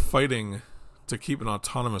they're fighting to keep an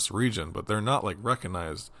autonomous region, but they're not like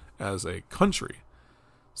recognized as a country.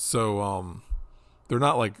 So they're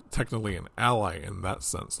not like technically an ally in that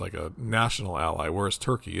sense, like a national ally, whereas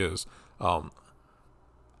Turkey is.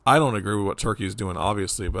 I don't agree with what Turkey is doing,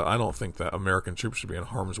 obviously, but I don't think that American troops should be in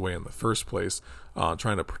harm's way in the first place,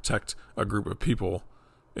 trying to protect a group of people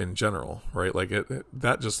in general, right? Like,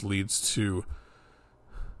 that just leads to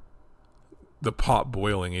the pot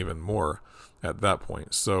boiling even more at that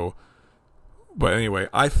point. So, but anyway,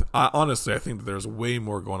 I honestly, I think that there's way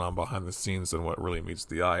more going on behind the scenes than what really meets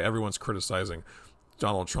the eye. Everyone's criticizing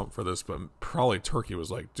Donald Trump for this, but probably Turkey was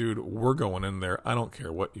like, dude, we're going in there. I don't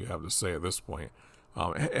care what you have to say at this point.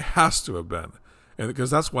 It has to have been. And because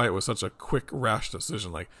that's why it was such a quick, rash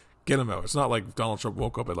decision. Like, get him out. It's not like Donald Trump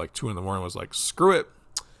woke up at like 2 a.m. and was like, screw it,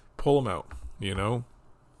 pull him out, you know?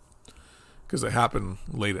 Because it happened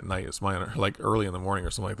late at night. It's like early in the morning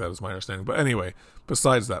or something like that is my understanding. But anyway,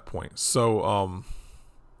 besides that point. So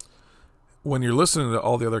when you're listening to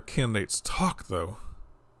all the other candidates talk, though,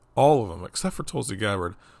 all of them, except for Tulsi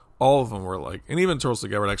Gabbard, all of them were like, and even Tulsi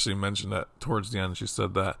Gabbard actually mentioned that towards the end. She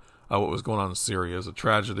said that what was going on in Syria is a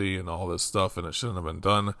tragedy and all this stuff, and it shouldn't have been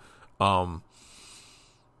done. But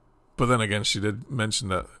then again, she did mention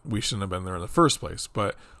that we shouldn't have been there in the first place.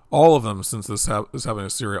 But all of them, since this is happening in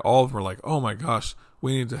Syria, all of them were like, oh my gosh,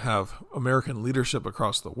 we need to have American leadership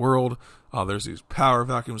across the world. There's these power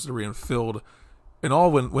vacuums that are being filled. And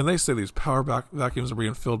all when they say these power vacuums are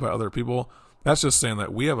being filled by other people, that's just saying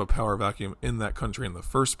that we have a power vacuum in that country in the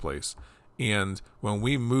first place. And when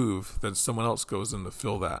we move, then someone else goes in to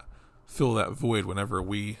fill that void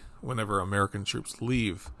whenever American troops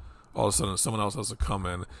leave. All of a sudden, someone else has to come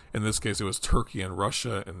in. In this case, it was Turkey and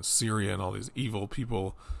Russia and Syria and all these evil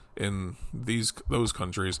people in those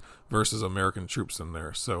countries versus American troops in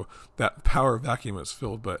there. So that power vacuum is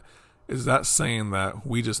filled. But is that saying that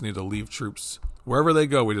we just need to leave troops wherever they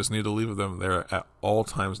go? We just need to leave them there at all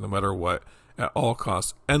times, no matter what, at all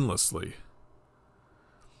costs, endlessly.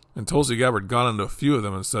 And Tulsi Gabbard got into a few of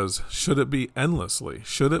them and says, should it be endlessly?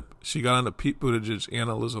 Should it? She got into Pete Buttigieg and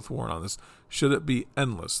Elizabeth Warren on this. Should it be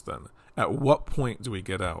endless then? At what point do we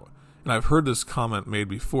get out? And I've heard this comment made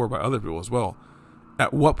before by other people as well.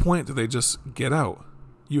 At what point do they just get out?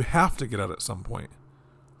 You have to get out at some point.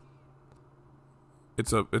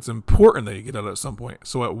 It's important that you get out at some point.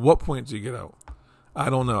 So at what point do you get out? I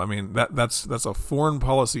don't know. I mean, that's a foreign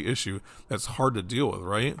policy issue that's hard to deal with,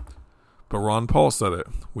 right? But Ron Paul said it.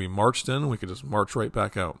 We marched in, we could just march right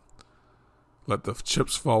back out. Let the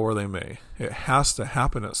chips fall where they may. It has to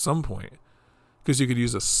happen at some point. Because you could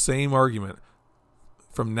use the same argument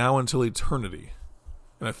from now until eternity.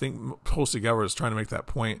 And I think Tulsi Gabbard is trying to make that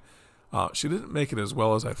point. She didn't make it as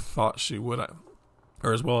well as I thought she would,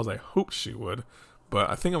 or as well as I hoped she would. But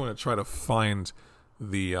I think I'm going to try to find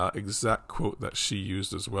the exact quote that she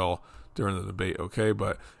used as well during the debate, okay?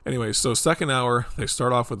 But anyway, so second hour, they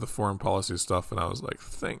start off with the foreign policy stuff, and I was like,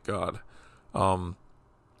 thank God.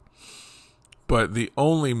 But the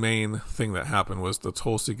only main thing that happened was the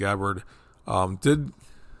Tulsi Gabbard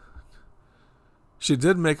she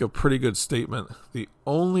did make a pretty good statement. The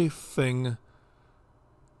only thing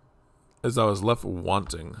is I was left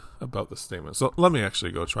wanting about the statement. So let me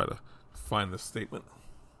actually go try to find this statement.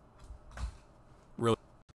 Really.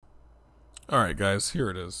 All right, guys, here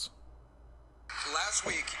it is. Last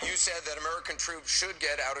week, you said that American troops should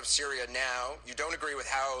get out of Syria now. You don't agree with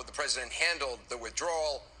how the president handled the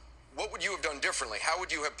withdrawal. What would you have done differently? How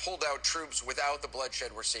would you have pulled out troops without the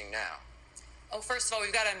bloodshed we're seeing now? Oh, first of all,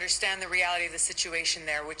 we've got to understand the reality of the situation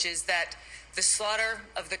there, which is that the slaughter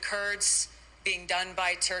of the Kurds being done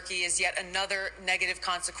by Turkey is yet another negative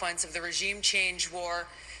consequence of the regime change war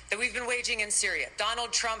that we've been waging in Syria.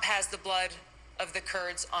 Donald Trump has the blood of the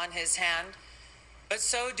Kurds on his hand, but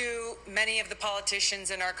so do many of the politicians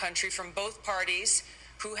in our country from both parties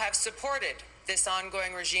who have supported this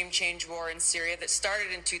ongoing regime change war in Syria that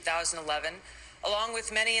started in 2011, along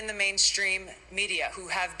with many in the mainstream media who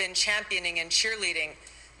have been championing and cheerleading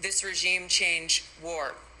this regime change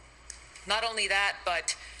war. Not only that,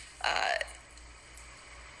 but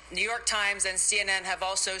New York Times and CNN have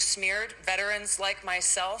also smeared veterans like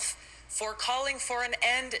myself for calling for an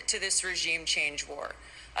end to this regime change war.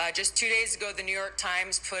 Just 2 days ago, the New York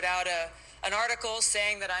Times put out an article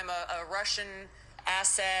saying that I'm a Russian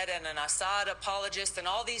asset and an Assad apologist and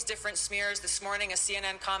all these different smears. This morning, a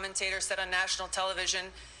CNN commentator said on national television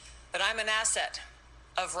that I'm an asset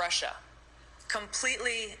of Russia.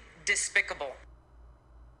 Completely despicable.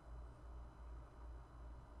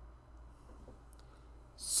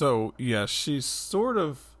 So, yeah, she sort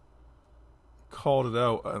of called it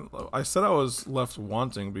out. I said I was left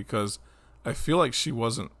wanting because I feel like she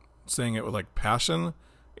wasn't saying it with, like, passion.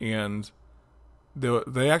 And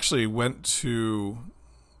they actually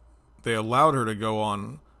they allowed her to go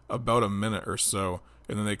on about a minute or so,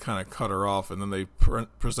 and then they kind of cut her off, and then they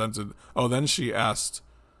presented, then she talked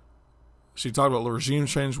about regime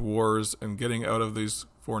change wars and getting out of these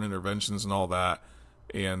foreign interventions and all that,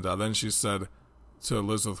 and then she said to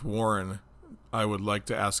Elizabeth Warren, I would like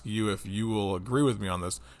to ask you if you will agree with me on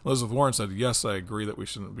this. Elizabeth Warren said, yes, I agree that we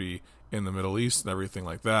shouldn't be in the Middle East and everything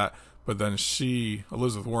like that. But then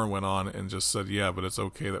Elizabeth Warren went on and just said, yeah, but it's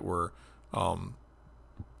okay that or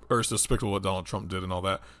it's despicable what Donald Trump did and all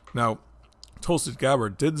that. Now, Tulsi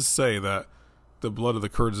Gabbard did say that the blood of the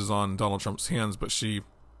Kurds is on Donald Trump's hands, but she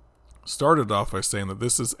started off by saying that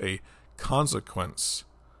this is a consequence,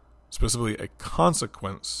 specifically a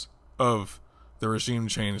consequence of the regime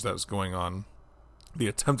change that's going on, the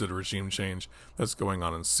attempted regime change that's going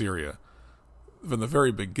on in Syria. From the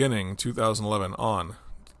very beginning, 2011 on,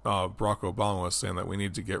 Barack Obama was saying that we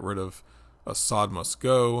need to get rid of Assad must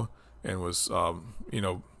go, and was,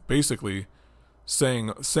 basically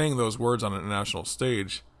saying those words on an international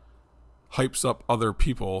stage hypes up other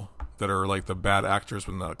people that are like the bad actors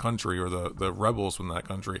within that country or the rebels within that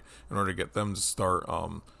country in order to get them to start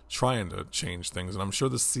trying to change things. And I'm sure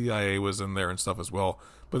the CIA was in there and stuff as well.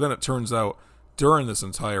 But then it turns out during this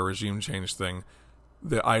entire regime change thing,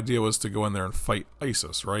 the idea was to go in there and fight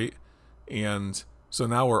ISIS, right? And so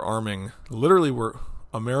now we're arming,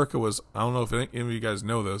 America was, I don't know if any of you guys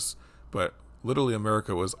know this, but literally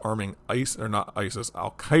America was arming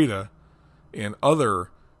Al-Qaeda and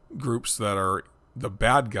other groups that are the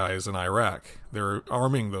bad guys in Iraq. They're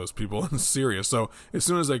arming those people in Syria. So as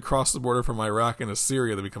soon as they cross the border from Iraq into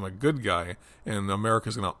Syria, they become a good guy, and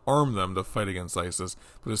America's going to arm them to fight against ISIS.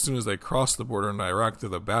 But as soon as they cross the border into Iraq, they're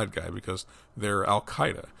the bad guy because they're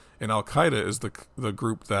Al-Qaeda. And Al-Qaeda is the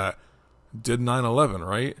group that did 9/11,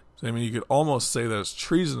 right? I mean, you could almost say that it's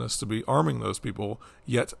treasonous to be arming those people,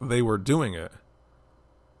 yet they were doing it.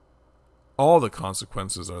 All the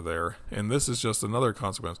consequences are there, and this is just another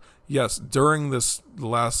consequence. Yes, during this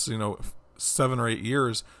last, 7 or 8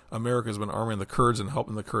 years, America's been arming the Kurds and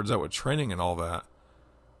helping the Kurds out with training and all that.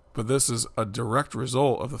 But this is a direct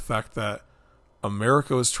result of the fact that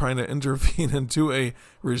America was trying to intervene into a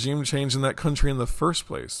regime change in that country in the first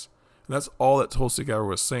place. And that's all that Tulsi Gabbard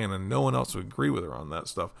was saying, and no one else would agree with her on that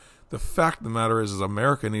stuff. The fact of the matter is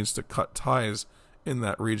America needs to cut ties in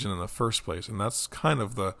that region in the first place, and that's kind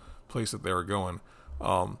of the place that they were going.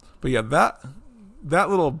 But yeah, that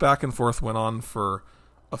little back and forth went on for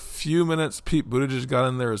a few minutes. Pete Buttigieg got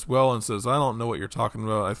in there as well and says, I don't know what you're talking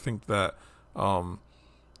about. I think that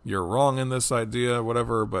you're wrong in this idea,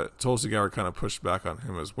 whatever. But Tulsi Gabbard kind of pushed back on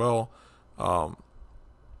him as well.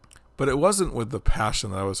 But it wasn't with the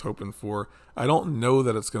passion that I was hoping for. I don't know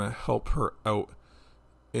that it's going to help her out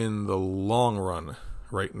in the long run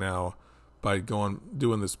right now by doing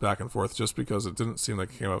this back and forth, just because it didn't seem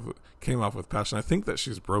like it came off with passion. I think that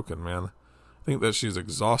she's broken, man. I think that she's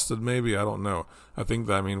exhausted, maybe. I don't know. I think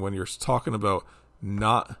that, when you're talking about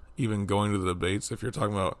not even going to the debates, if you're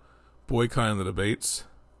talking about boycotting the debates,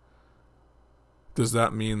 does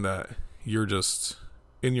that mean that you're just,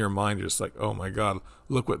 in your mind, you're just like, oh my God,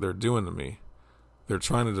 look what they're doing to me. They're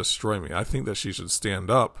trying to destroy me. I think that she should stand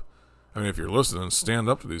up. I mean, if you're listening, stand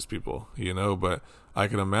up to these people, but I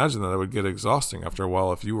can imagine that it would get exhausting after a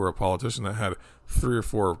while if you were a politician that had 3 or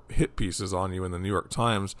 4 hit pieces on you in the New York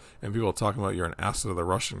Times and people talking about you're an asset of the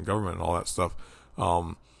Russian government and all that stuff,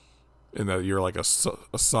 and that you're like a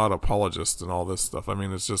Assad apologist and all this stuff. I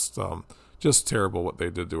mean, it's just terrible what they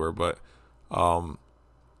did to her. But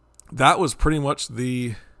that was pretty much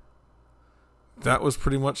the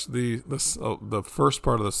first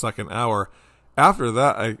part of the second hour. After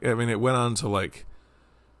that, I mean, it went on to like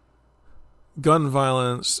gun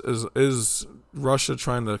violence. Is Russia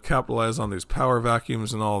trying to capitalize on these power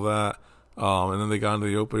vacuums and all that? And then they got into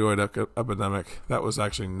the opioid epidemic. That was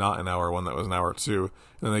actually not an hour one. That was an hour 2. And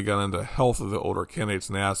then they got into health of the older candidates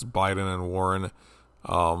and they asked Biden and Warren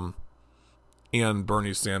and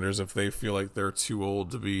Bernie Sanders if they feel like they're too old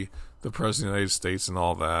to be the president of the United States and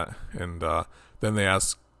all that. And then they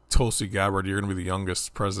asked Tulsi Gabbard, "You're going to be the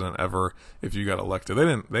youngest president ever if you got elected." They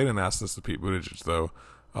didn't ask this to Pete Buttigieg though.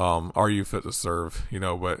 Are you fit to serve?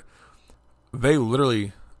 But they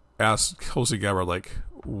literally asked Tulsi Gabbard like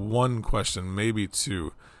one question, maybe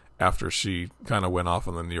 2, after she kind of went off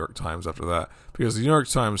on the New York Times after that, because the New York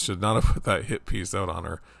Times should not have put that hit piece out on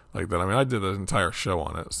her like that. I mean, I did an entire show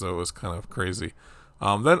on it, so it was kind of crazy.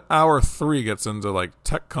 Then hour 3 gets into like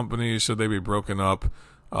tech companies, should they be broken up?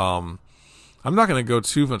 I'm not going to go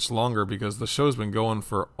too much longer because the show's been going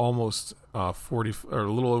for almost 40 or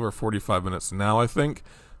a little over 45 minutes now, I think.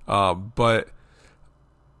 But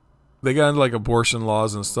they got into like abortion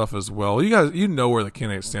laws and stuff as well. You guys, where the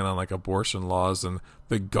candidates stand on like abortion laws and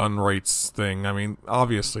the gun rights thing. I mean,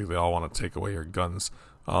 obviously they all want to take away your guns.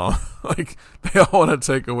 Like they all want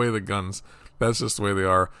to take away the guns. That's just the way they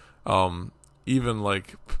are. Even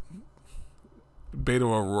like Beto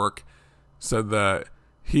O'Rourke said that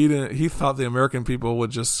he thought the American people would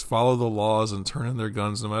just follow the laws and turn in their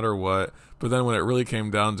guns no matter what. But then when it really came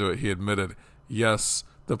down to it, he admitted, yes,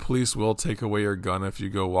 the police will take away your gun if you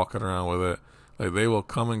go walking around with it. Like they will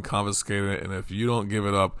come and confiscate it, and if you don't give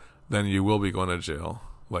it up, then you will be going to jail.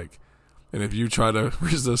 Like, and if you try to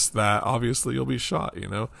resist that, obviously you'll be shot,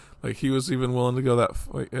 Like he was even willing to go that,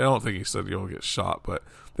 I don't think he said you'll get shot, but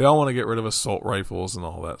they all want to get rid of assault rifles and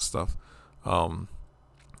all that stuff.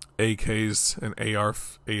 AKs and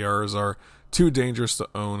ARs are too dangerous to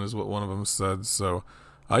own, is what one of them said. So,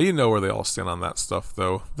 where they all stand on that stuff,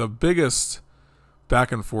 though. The biggest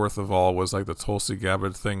back and forth of all was like the Tulsi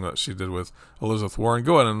Gabbard thing that she did with Elizabeth Warren.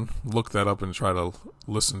 Go ahead and look that up and try to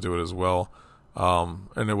listen to it as well.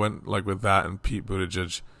 And it went like with that and Pete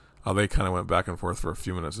Buttigieg. They kind of went back and forth for a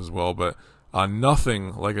few minutes as well. But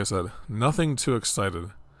nothing, like I said, nothing too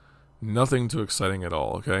excited. Nothing too exciting at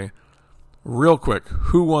all, okay? Real quick,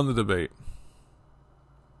 who won the debate?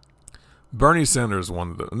 Bernie Sanders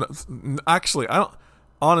won the actually, I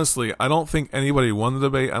don't think anybody won the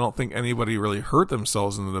debate. I don't think anybody really hurt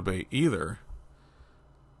themselves in the debate either.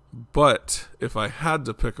 But if I had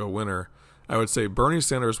to pick a winner, I would say Bernie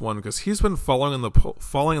Sanders won because he's been falling in the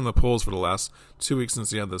polls for the last 2 weeks since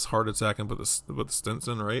he had this heart attack and put the stents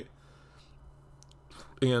in, right?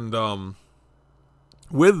 And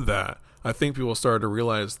with that, I think people started to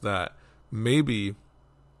realize that maybe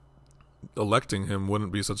electing him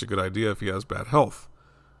wouldn't be such a good idea if he has bad health.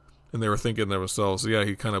 And they were thinking to themselves, yeah,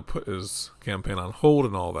 he kind of put his campaign on hold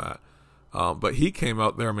and all that. But he came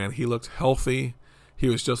out there, man, he looked healthy. He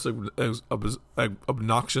was just as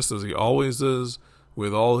obnoxious as he always is,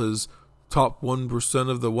 with all his top 1%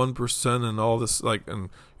 of the 1% and all this,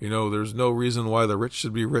 there's no reason why the rich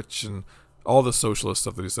should be rich and all the socialist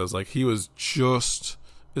stuff that he says. Like, he was just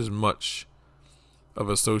as much of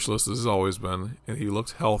a socialist as he's always been, and he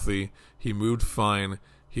looked healthy. He moved fine.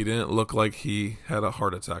 He didn't look like he had a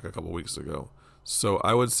heart attack a couple weeks ago. So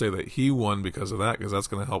I would say that he won because of that, because that's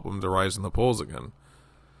going to help him to rise in the polls again.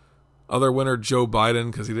 Other winner, Joe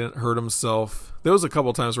Biden, because he didn't hurt himself. There was a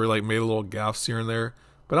couple times where he made a little gaffes here and there,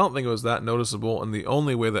 but I don't think it was that noticeable. And the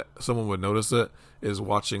only way that someone would notice it is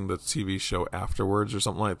watching the TV show afterwards or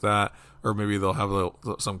something like that, or maybe they'll have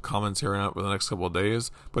some commentary on it for the next couple of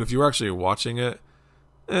days. But if you were actually watching it,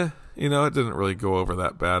 it didn't really go over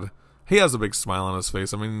that bad. He has a big smile on his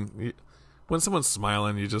face. I mean, when someone's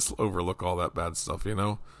smiling, you just overlook all that bad stuff,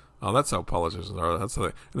 That's how politicians are. That's how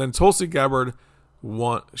and then Tulsi Gabbard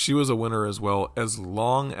won. She was a winner as well, as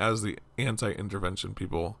long as the anti-intervention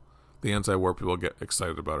people, the anti-war people get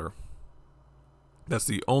excited about her. That's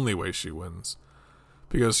the only way she wins.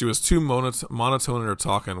 Because she was too monotone in her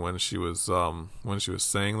talking when she was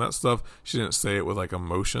saying that stuff. She didn't say it with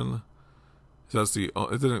emotion. It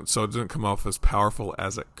didn't come off as powerful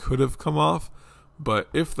as it could have come off. But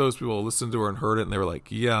if those people listened to her and heard it and they were like,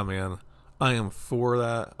 yeah, man, I am for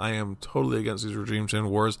that. I am totally against these regime change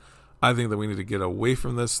wars. I think that we need to get away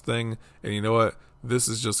from this thing. And you know what? This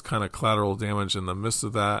is just kind of collateral damage in the midst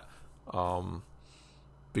of that.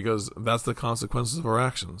 Because that's the consequences of our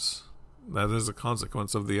actions. That is a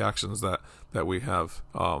consequence of the actions that we have.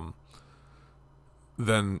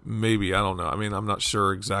 Then maybe, I don't know. I mean, I'm not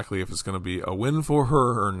sure exactly if it's going to be a win for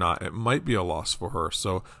her or not. It might be a loss for her.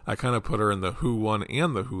 So I kind of put her in the who won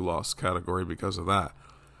and the who lost category because of that.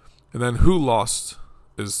 And then who lost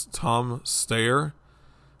is Tom Steyer.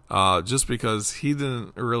 Just because he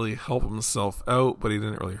didn't really help himself out, but he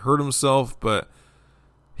didn't really hurt himself, but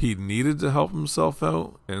he needed to help himself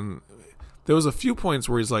out. And there was a few points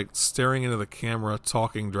where he's like staring into the camera,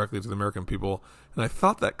 talking directly to the American people. And I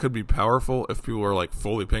thought that could be powerful if people were like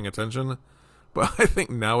fully paying attention. But I think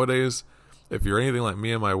nowadays, if you're anything like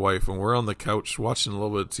me and my wife, when we're on the couch watching a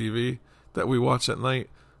little bit of TV that we watch at night,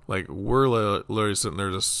 like we're literally sitting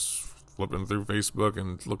there just flipping through Facebook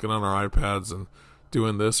and looking on our iPads and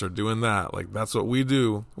doing this or doing that. Like that's what we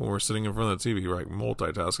do when we're sitting in front of the TV, right?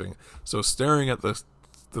 Multitasking. So staring at the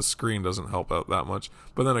screen doesn't help out that much.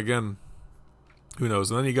 But then again, who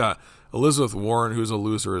knows? And then you got Elizabeth Warren, who's a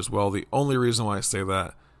loser as well. The only reason why I say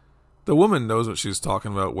that, the woman knows what she's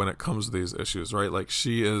talking about when it comes to these issues, right? Like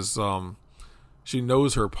she is, she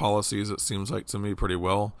knows her policies, it seems like to me, pretty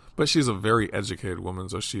well. But she's a very educated woman,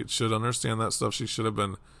 so she should understand that stuff. She should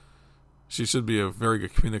be a very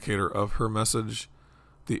good communicator of her message.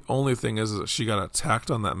 The only thing is that she got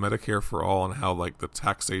attacked on that Medicare for All and how like the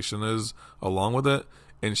taxation is along with it.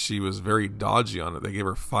 And she was very dodgy on it. They gave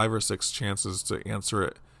her 5 or 6 chances to answer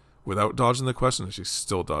it without dodging the question, and she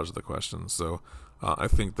still dodged the question. So I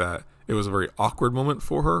think that it was a very awkward moment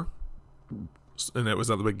for her, and it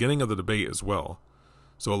was at the beginning of the debate as well.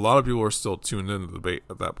 So a lot of people were still tuned into the debate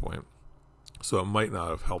at that point. So it might not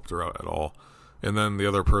have helped her out at all. And then the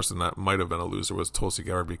other person that might have been a loser was Tulsi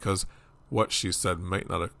Gabbard, because what she said might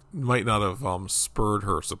not have spurred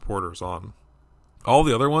her supporters on. All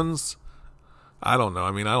the other ones, I don't know.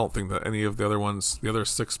 I mean, I don't think that any of the other ones, the other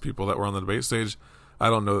 6 people that were on the debate stage, I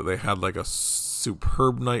don't know that they had like a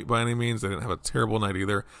superb night by any means. They didn't have a terrible night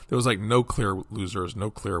either. There was like no clear losers, no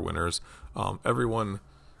clear winners. Everyone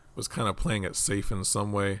was kind of playing it safe in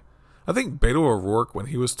some way. I think Beto O'Rourke, when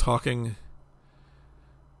he was talking,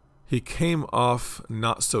 he came off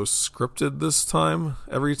not so scripted this time.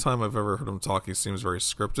 Every time I've ever heard him talk, he seems very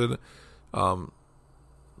scripted.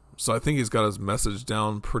 So I think he's got his message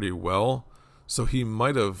down pretty well. So he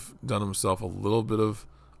might have done himself a little bit of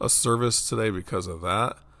a service today because of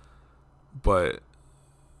that. But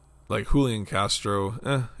like Julian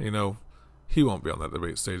Castro, he won't be on that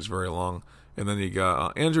debate stage very long. And then you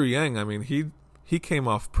got Andrew Yang. I mean, he came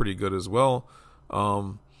off pretty good as well.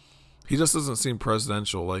 He just doesn't seem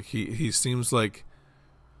presidential. Like he seems like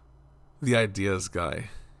the ideas guy.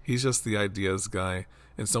 He's just the ideas guy,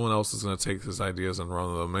 and someone else is going to take his ideas and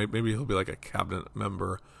run with them. Maybe he'll be like a cabinet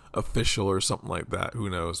member, official, or something like that. Who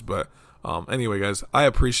knows? But anyway, guys, I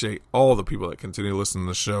appreciate all the people that continue to listen to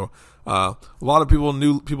the show. A lot of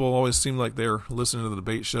new people always seem like they're listening to the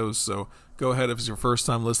debate shows. So go ahead, if it's your first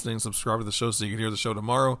time listening, subscribe to the show so you can hear the show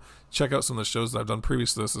tomorrow. Check out some of the shows that I've done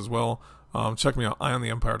previous to this as well. Check me out,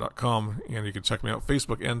 eyeontheempire.com, and you can check me out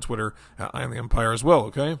Facebook and Twitter at eyeontheempire as well,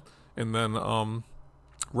 okay? And then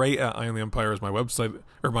Ray at eyeontheempire is my website,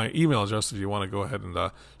 or my email address if you want to go ahead and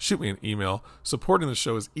shoot me an email. Supporting the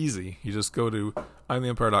show is easy. You just go to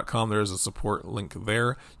eyeontheempire.com. There's a support link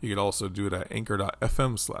there. You could also do it at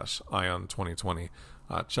anchor.fm/Ion2020.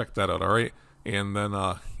 Check that out, all right? And then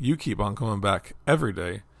you keep on coming back every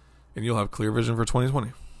day, and you'll have clear vision for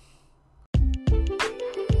 2020.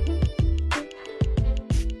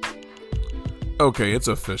 Okay, it's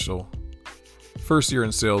official. First Year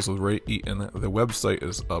in Sales with Ray Eaton. The website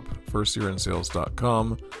is up,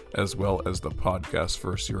 firstyearinsales.com, as well as the podcast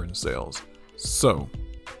First Year in Sales. So,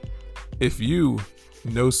 if you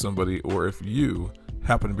know somebody, or if you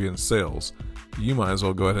happen to be in sales, you might as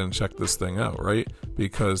well go ahead and check this thing out, right?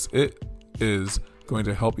 Because it is going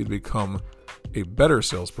to help you become a better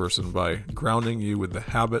salesperson by grounding you with the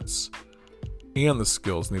habits and the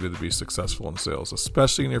skills needed to be successful in sales,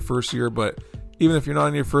 especially in your first year. But even if you're not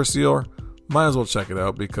in your first year, might as well check it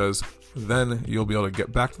out, because then you'll be able to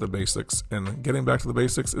get back to the basics, and getting back to the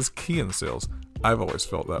basics is key in sales. I've always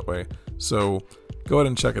felt that way. So go ahead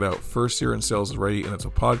and check it out. First Year in Sales is ready, and it's a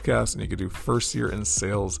podcast, and you can do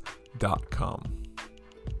firstyearinsales.com.